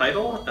the main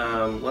title.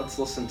 Let's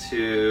listen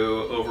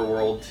to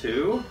Overworld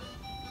 2.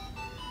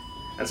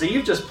 And so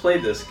you've just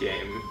played this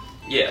game.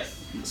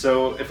 Yes.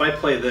 So if I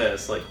play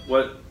this, like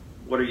what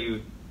are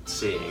you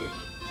seeing?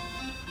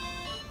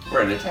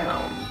 We're in a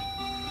town.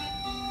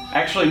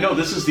 actually no.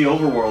 This is the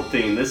Overworld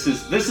theme. This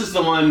is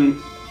the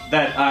one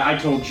that I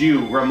told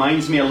you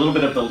reminds me a little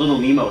bit of the Little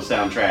Nemo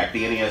soundtrack,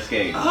 the NES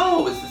game.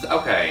 Oh, is this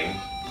okay?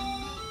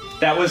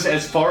 That was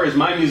as far as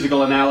my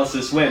musical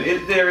analysis went.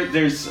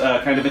 There's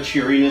kind of a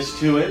cheeriness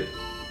to it.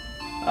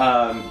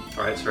 All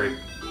right, it's very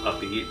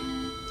upbeat.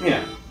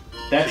 Yeah,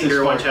 that's So you as hear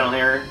far. one channel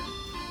here.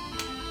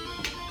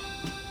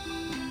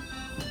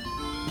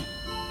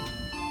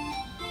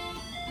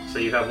 So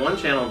you have one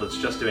channel that's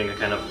just doing a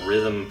kind of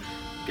rhythm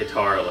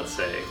guitar, let's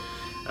say.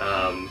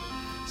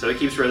 So it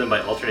keeps rhythm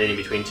by alternating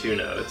between two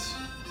notes.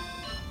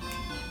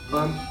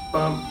 Bum,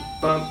 bum,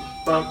 bum,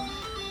 bum.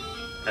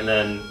 And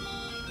then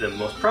the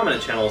most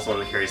prominent channel is the one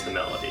that carries the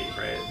melody,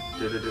 right?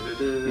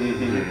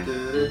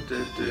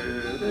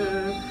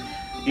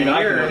 Even I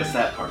can Here- notice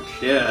that part.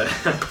 Yeah.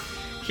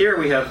 Here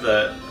we have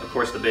of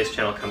course, the bass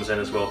channel comes in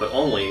as well, but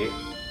only.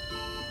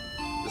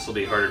 This will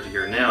be harder to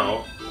hear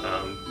now.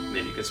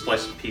 Maybe you can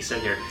splice a piece in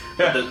here.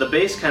 But the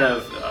bass kind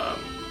of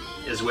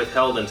is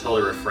withheld until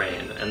the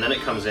refrain, and then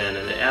it comes in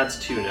and it adds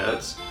two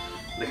notes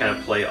that kind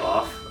of play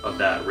off of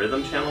that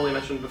rhythm channel we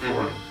mentioned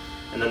before.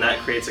 and then that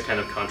creates a kind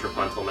of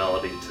contrapuntal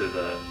melody to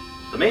the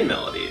main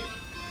melody.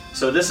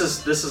 So this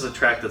is a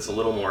track that's a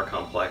little more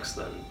complex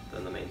than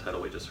the main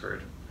title we just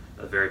heard.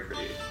 Very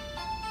pretty.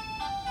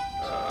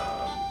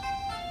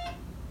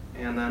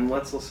 And then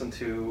let's listen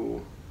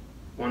to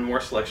one more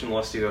selection.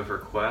 Unless you have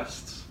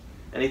requests.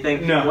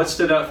 Anything? No. What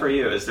stood out for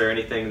you? Is there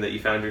anything that you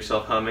found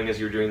yourself humming as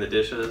you were doing the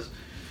dishes?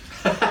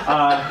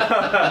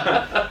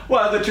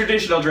 Well, the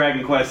traditional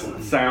Dragon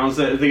Quest sounds.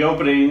 The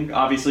opening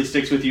obviously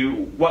sticks with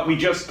you. What we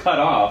just cut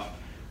off,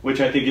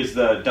 which I think is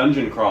the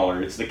dungeon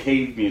crawler. It's the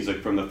cave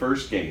music from the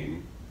first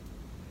game.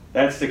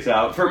 That sticks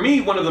out. For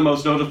me, one of the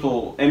most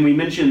noticeable, and we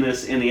mentioned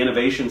this in the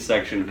innovation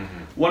section,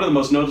 one of the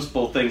most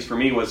noticeable things for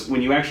me was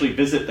when you actually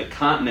visit the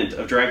continent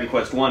of Dragon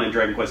Quest 1 and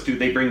Dragon Quest 2,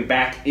 they bring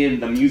back in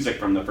the music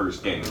from the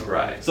first game.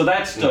 Right. So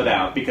that stood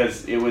out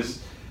because it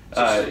was...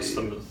 It's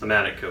the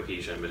thematic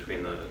cohesion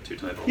between the two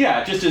titles.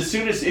 Yeah, just as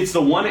soon as it's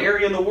the one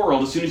area in the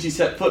world, as soon as you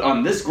set foot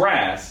on this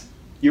grass,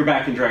 you're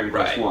back in Dragon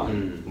Quest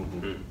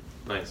 1.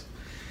 Nice.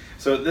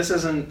 So this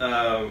isn't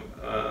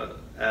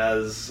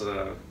as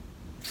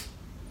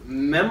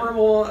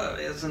memorable.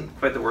 Isn't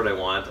quite the word I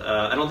want.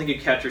 I don't think you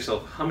catch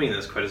yourself humming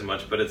this quite as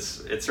much, but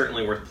it's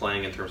certainly worth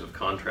playing in terms of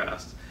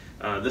contrast.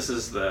 This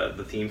is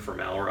the theme for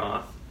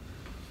Malroth.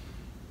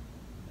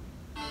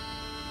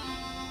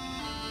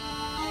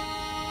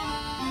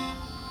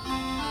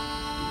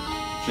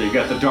 So you've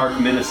got the dark,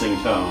 menacing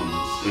tones.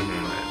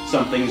 Right.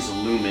 Something's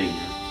looming.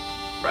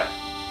 Right.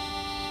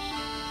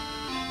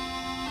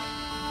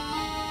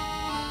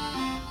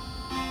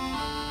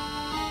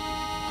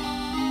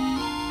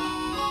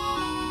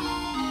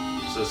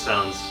 So it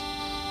sounds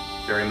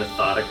very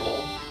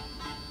methodical,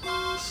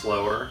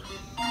 slower.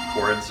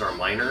 Chords are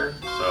minor,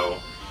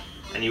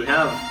 and you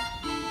have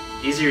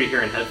easier to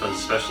hear in headphones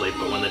especially,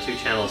 but when the two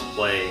channels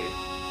play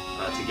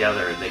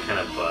together, they kind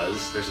of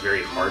buzz. There's a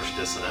very harsh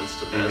dissonance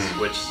to this,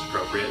 which is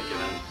appropriate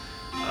given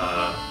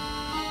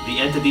the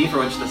entity for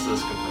which this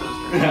is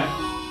composed. Right?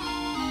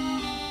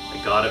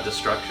 A god of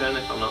destruction,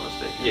 if I'm not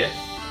mistaken. Yes.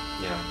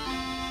 Yeah.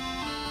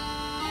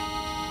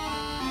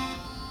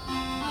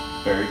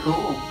 Very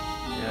cool.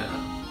 Yeah.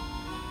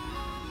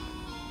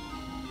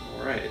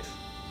 All right.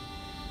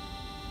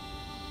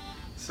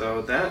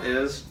 So that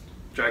is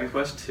Dragon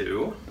Quest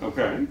II.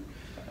 Okay.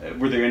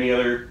 Were there any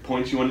other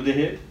points you wanted to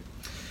hit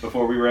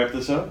before we wrap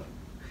this up?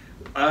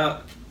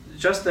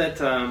 Just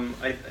that a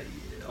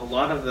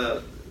lot of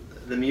the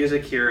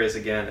music here is,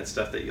 again, it's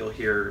stuff that you'll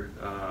hear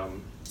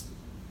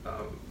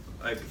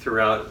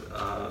throughout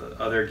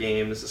other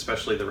games,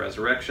 especially the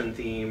Resurrection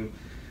theme.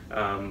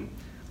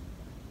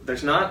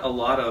 There's not a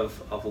lot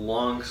of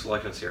long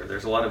selections here.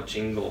 There's a lot of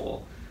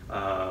jingle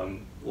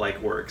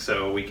like work,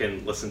 so we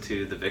can listen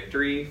to the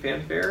Victory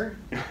fanfare.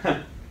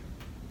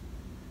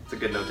 It's a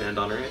good note to end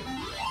on, right?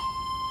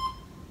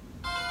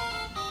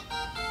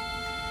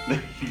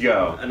 There you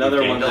go.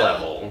 Another one that,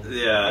 level.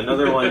 Yeah,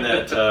 another one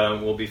that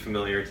will be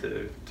familiar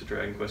to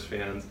Dragon Quest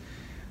fans.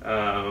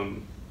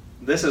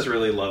 This is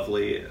really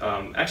lovely.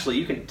 Actually,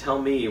 you can tell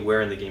me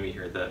where in the game you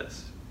hear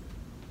this.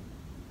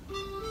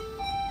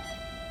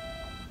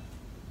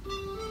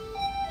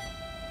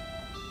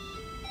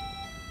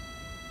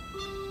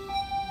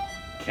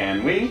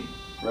 Can we?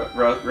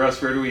 Russ,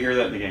 where do we hear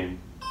that in the game?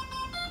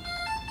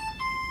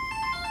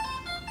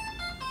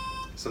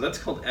 So that's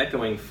called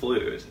Echoing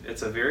Flute.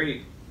 It's a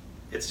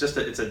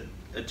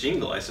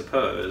jingle, I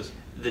suppose.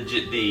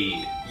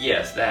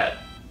 Yes, that.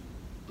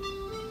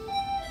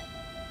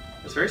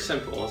 It's very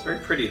simple. It's very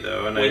pretty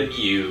though, and When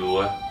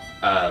you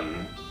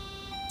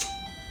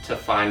to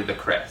find the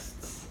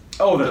crests.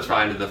 Oh, To that's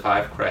right. find the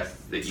 5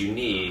 crests that you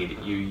need,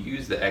 you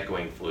use the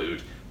echoing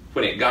flute.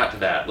 When it got to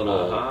that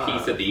little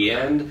piece at the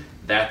end,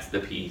 that's the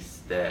piece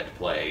that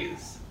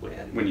plays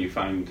When you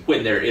find...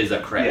 when there is a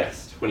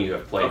crest. When you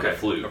have played the Okay,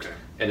 flute, okay.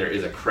 and there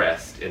is a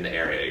crest in the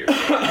area you're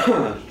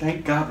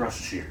Thank God Russ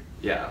is here.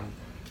 Yeah.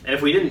 And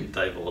if we didn't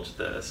divulge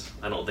this,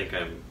 I don't think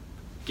I'm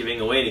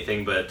giving away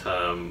anything, but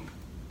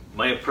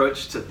my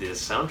approach to these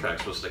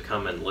soundtracks was to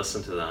come and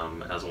listen to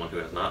them as one who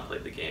has not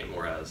played the game,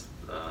 whereas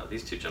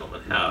these two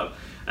gentlemen have.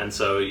 And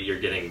so you're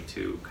getting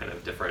two kind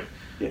of different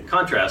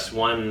contrasts.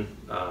 One,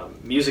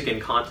 music in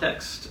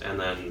context, and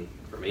then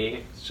for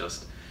me, it's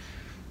just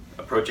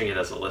approaching it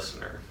as a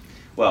listener.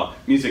 Well,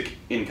 music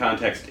in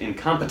context,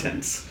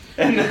 incompetence.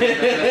 And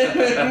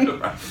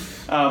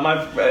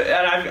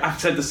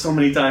I've said this so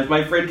many times.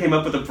 My friend came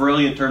up with a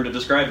brilliant term to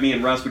describe me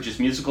and Russ, which is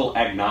musical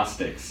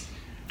agnostics.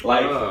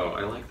 Like, oh,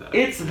 I like that.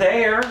 it's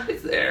there.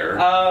 It's there.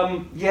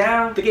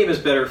 Yeah. The game is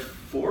better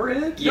for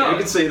it? Yeah, you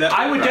could say that.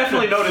 I would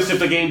definitely notice if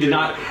the game did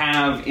not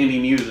have any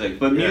music,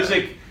 but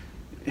music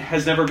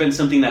has never been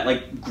something that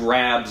like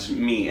grabs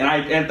me,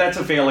 and that's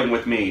a failing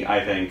with me.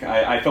 I think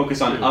I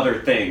focus on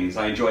other things.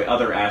 I enjoy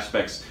other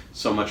aspects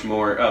so much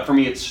more. For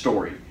me, it's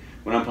story.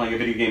 When I'm playing a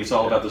video game, it's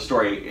all about the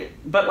story.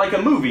 But like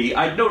a movie,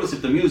 I'd notice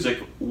if the music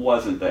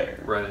wasn't there.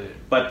 Right.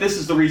 But this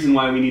is the reason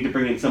why we need to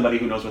bring in somebody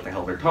who knows what the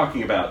hell they're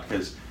talking about,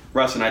 because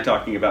Russ and I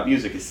talking about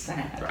music is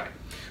sad. Right.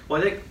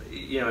 Well, I think,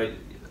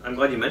 I'm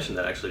glad you mentioned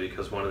that, actually,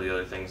 because one of the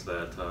other things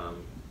that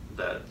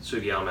that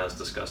Sugiyama has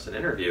discussed in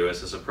interview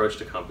is his approach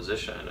to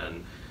composition.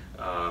 And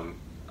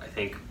I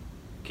think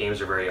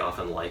games are very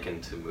often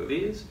likened to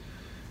movies.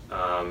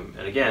 And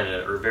again,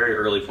 at a very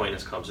early point in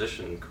his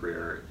composition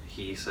career,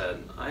 he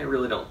said, I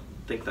really don't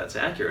think that's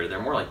accurate.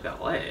 They're more like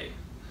ballet.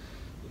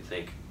 You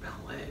think,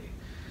 ballet?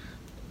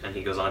 And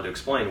he goes on to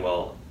explain,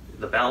 well,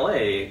 the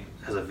ballet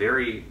has a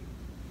very,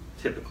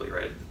 typically,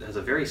 right, has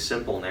a very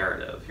simple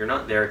narrative. You're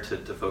not there to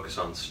focus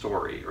on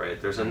story, right?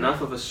 There's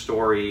enough of a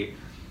story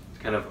to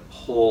kind of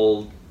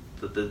hold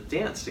the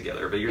dance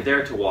together, but you're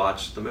there to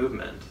watch the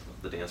movement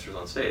of the dancers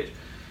on stage.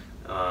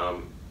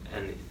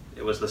 And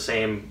it was the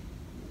same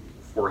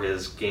for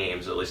his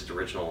games, at least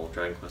original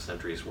Dragon Quest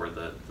entries, where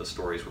the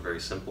stories were very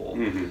simple.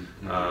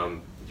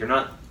 You're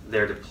not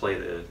there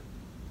to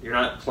you're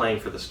not playing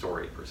for the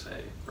story per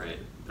se, right?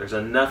 There's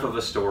enough of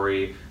a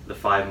story, the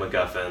 5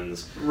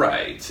 MacGuffins,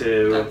 right?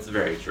 That's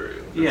very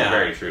true. That's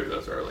very true of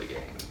those early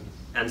games.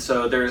 And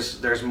so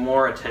there's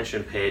more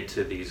attention paid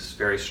to these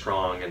very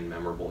strong and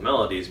memorable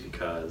melodies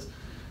because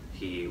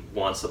he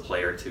wants the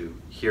player to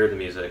hear the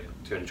music,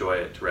 to enjoy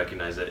it, to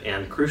recognize it,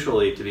 and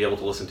crucially to be able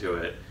to listen to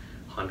it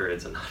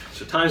hundreds and hundreds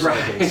of times.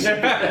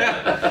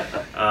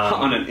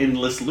 On an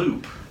endless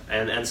loop.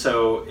 And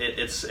so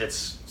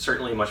it's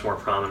certainly much more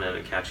prominent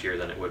and catchier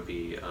than it would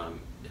be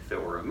if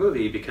it were a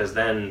movie, because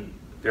then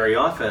very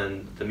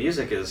often the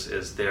music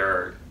is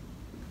there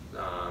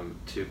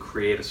to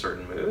create a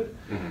certain mood.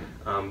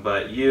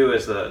 But you,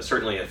 as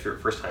certainly if you're a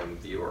first-time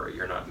viewer,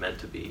 you're not meant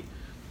to be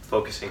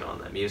focusing on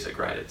that music,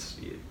 right? It's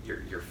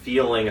you're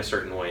feeling a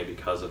certain way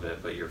because of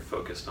it, but you're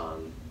focused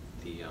on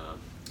the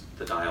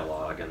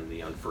dialogue and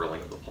the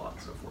unfurling of the plot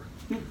and so forth.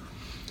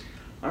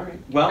 All right.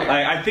 Well,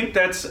 I think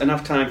that's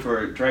enough time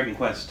for Dragon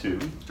Quest II.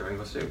 Dragon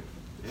Quest II.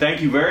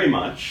 Thank you very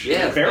much.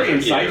 Yes, very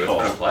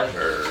insightful. It's been a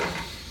pleasure.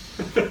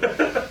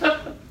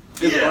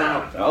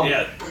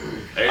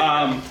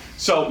 Yeah.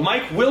 So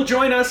Mike will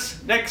join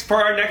us next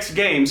for our next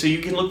game, so you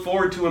can look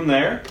forward to him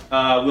there.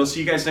 We'll see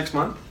you guys next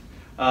month.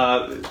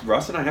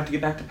 Russ and I have to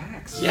get back to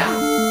PAX. Yeah.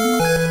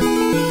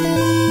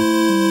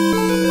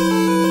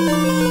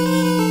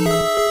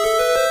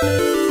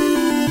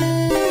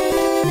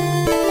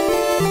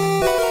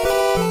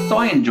 So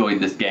I enjoyed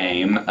this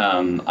game.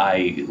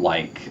 I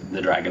like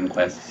the Dragon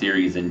Quest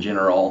series in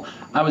general.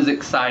 I was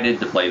excited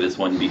to play this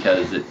one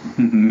because it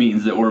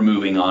means that we're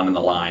moving on in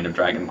the line of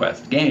Dragon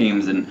Quest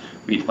games, and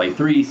we play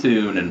 3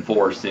 soon and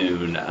 4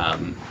 soon,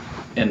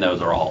 and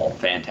those are all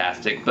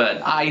fantastic.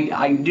 But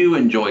I do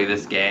enjoy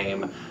this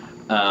game.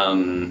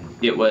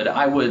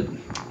 I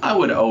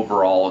would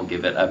overall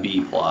give it a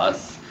B+.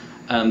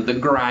 The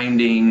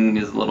grinding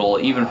is a little,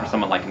 even for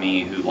someone like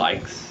me who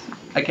likes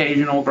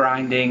occasional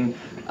grinding,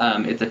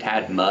 it's a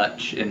tad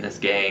much in this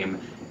game.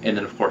 And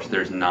then, of course,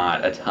 there's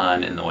not a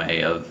ton in the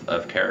way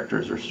of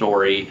characters or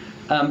story.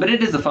 But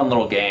it is a fun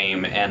little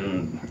game,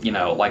 and,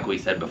 like we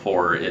said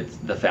before, it's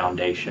the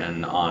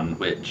foundation on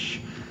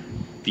which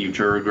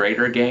future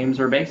greater games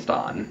are based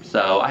on.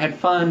 So I had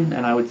fun,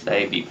 and I would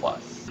say B+.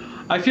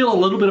 I feel a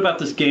little bit about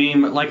this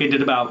game like I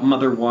did about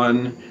Mother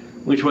 1,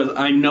 which was,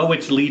 I know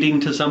it's leading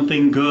to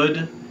something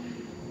good,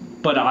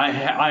 but I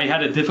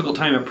had a difficult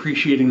time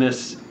appreciating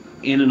this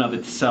in and of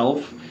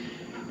itself.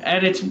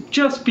 And it's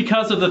just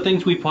because of the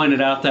things we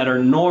pointed out that are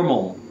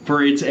normal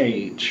for its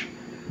age.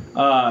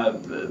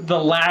 The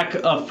lack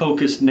of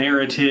focused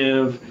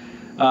narrative,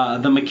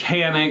 the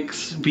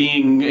mechanics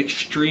being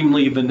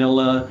extremely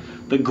vanilla,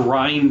 the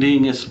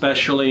grinding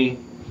especially.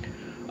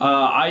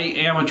 I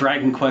am a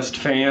Dragon Quest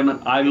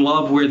fan. I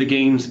love where the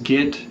games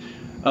get.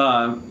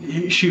 Even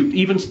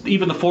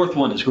the 4th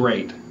one is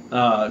great.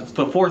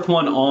 The 4th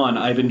one on,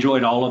 I've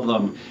enjoyed all of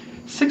them.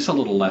 6 a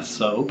little less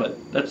so, but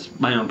that's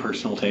my own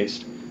personal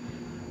taste.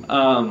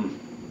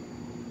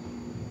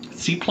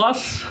 C+,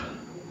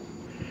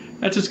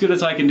 that's as good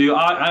as I can do.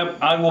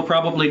 I will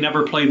probably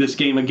never play this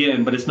game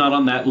again, but it's not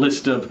on that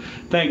list of,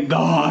 thank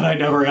God I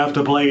never have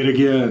to play it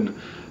again,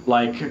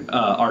 like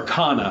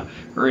Arcana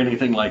or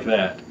anything like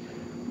that.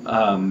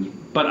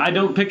 But I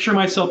don't picture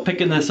myself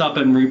picking this up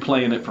and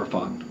replaying it for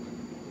fun.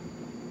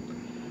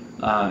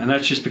 And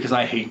that's just because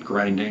I hate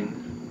grinding.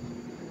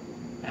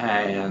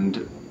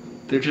 And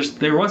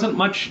there wasn't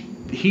much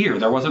here.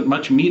 There wasn't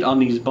much meat on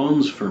these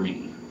bones for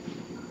me.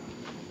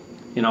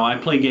 I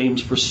play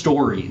games for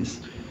stories,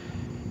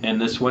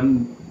 and this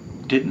one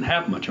didn't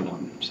have much of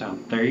one. So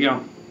there you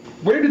go.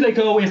 Where do they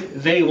go if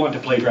they want to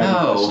play Dragon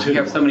Quest 2? You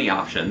have so many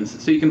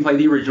options. So you can play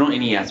the original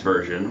NES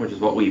version, which is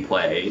what we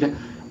played.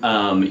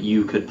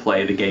 You could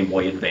play the Game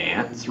Boy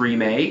Advance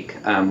remake,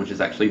 which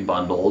is actually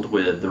bundled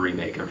with the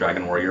remake of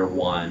Dragon Warrior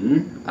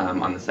 1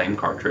 on the same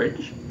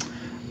cartridge.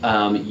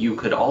 You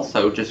could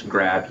also just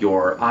grab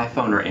your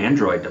iPhone or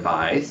Android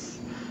device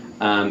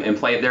and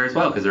play it there as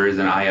well, because there is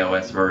an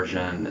iOS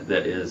version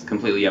that is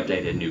completely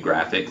updated, new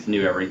graphics,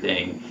 new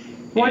everything.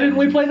 Why didn't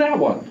we play that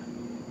one?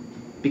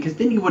 Because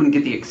then you wouldn't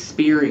get the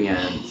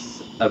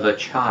experience of a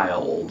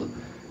child,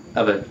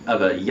 of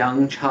a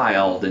young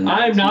child. In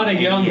I'm not a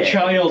young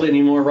child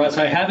anymore, Russ.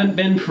 I haven't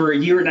been for a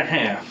year and a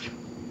half.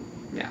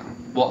 Yeah.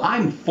 Well,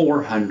 I'm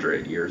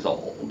 400 years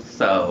old,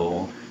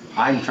 so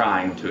I'm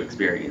trying to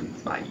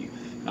experience my youth.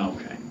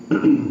 Okay.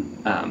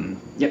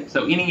 Yep.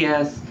 So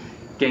NES,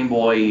 Game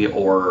Boy,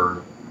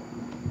 or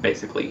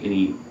basically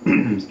any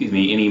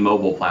any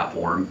mobile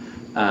platform,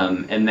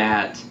 and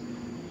that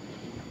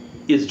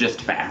is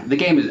just fast. The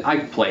game is.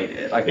 I've played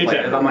it. I've played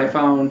it on my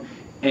phone,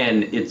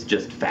 and it's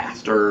just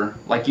faster.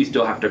 Like you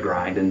still have to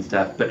grind and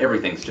stuff, but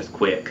everything's just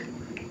quick.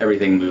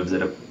 Everything moves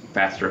at a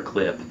faster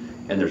clip,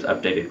 and there's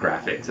updated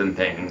graphics and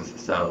things.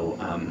 So,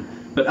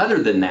 but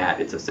other than that,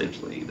 it's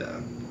essentially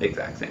the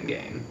exact same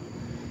game.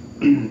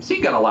 So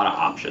you got a lot of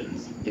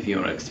options if you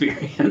want to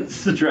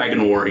experience the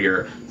Dragon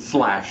Warrior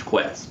 /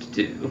 Quest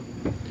 2.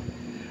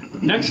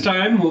 Next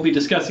time, we'll be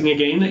discussing a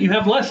game that you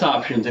have less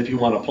options if you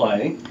want to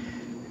play.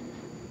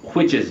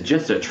 Which is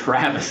just a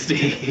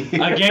travesty.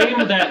 A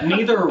game that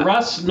neither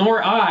Russ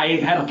nor I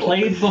had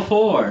played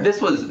before.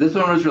 This one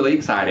was really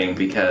exciting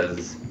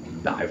because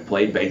I've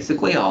played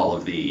basically all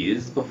of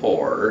these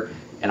before,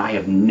 and I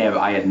had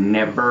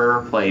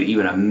never played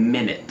even a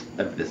minute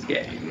of this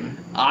game.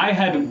 I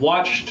had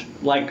watched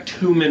like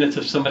 2 minutes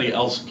of somebody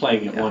else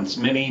playing it once,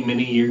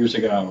 many years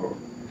ago,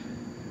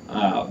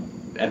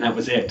 and that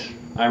was it.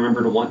 I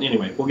remember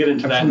anyway. We'll get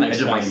into that next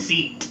time. My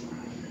seat.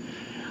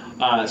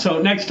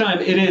 So next time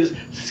it is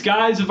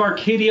Skies of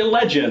Arcadia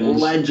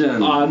Legends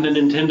on the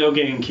Nintendo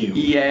GameCube.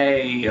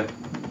 Yay!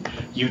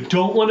 You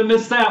don't want to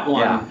miss that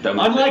one. Yeah, don't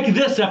miss Unlike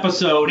this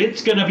episode,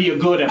 it's going to be a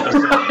good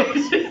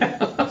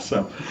episode.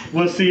 So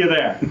we'll see you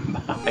there.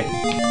 Bye.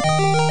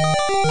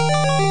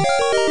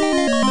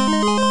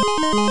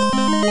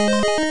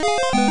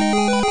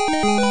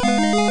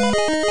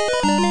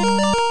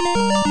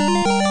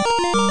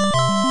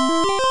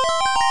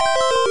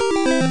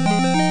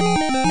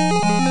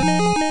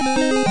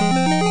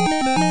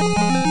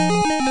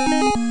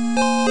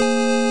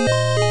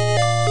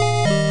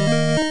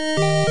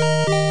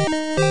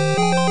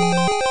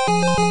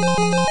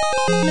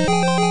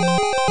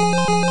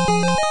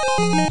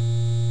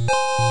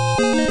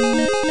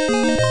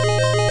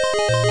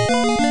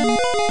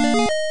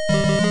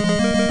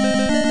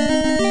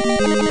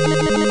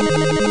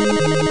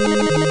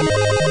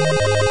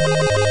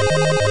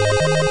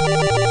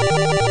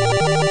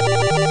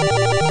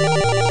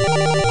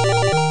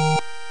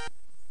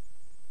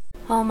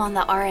 Home on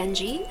the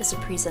RNG is a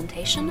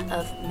presentation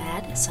of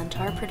Mad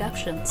Centaur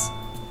Productions.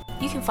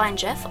 You can find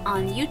Jeff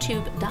on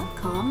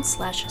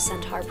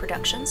youtube.com/Centaur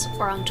Productions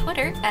or on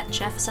Twitter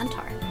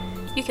 @JeffCentaur.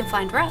 You can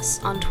find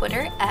Russ on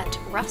Twitter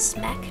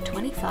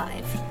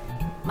 @RussMac25.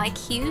 Mike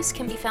Hughes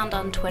can be found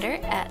on Twitter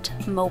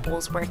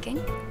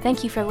 @MobilesWorking.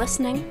 Thank you for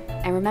listening,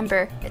 and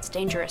remember, it's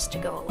dangerous to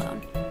go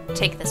alone.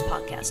 Take this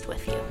podcast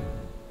with you.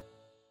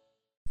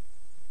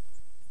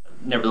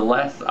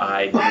 Nevertheless,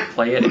 I did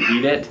play it and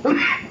beat it,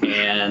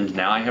 and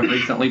now I have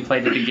recently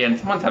played it again.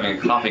 Someone's having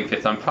a coughing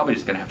fit, so I'm probably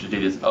just going to have to do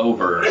this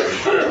over.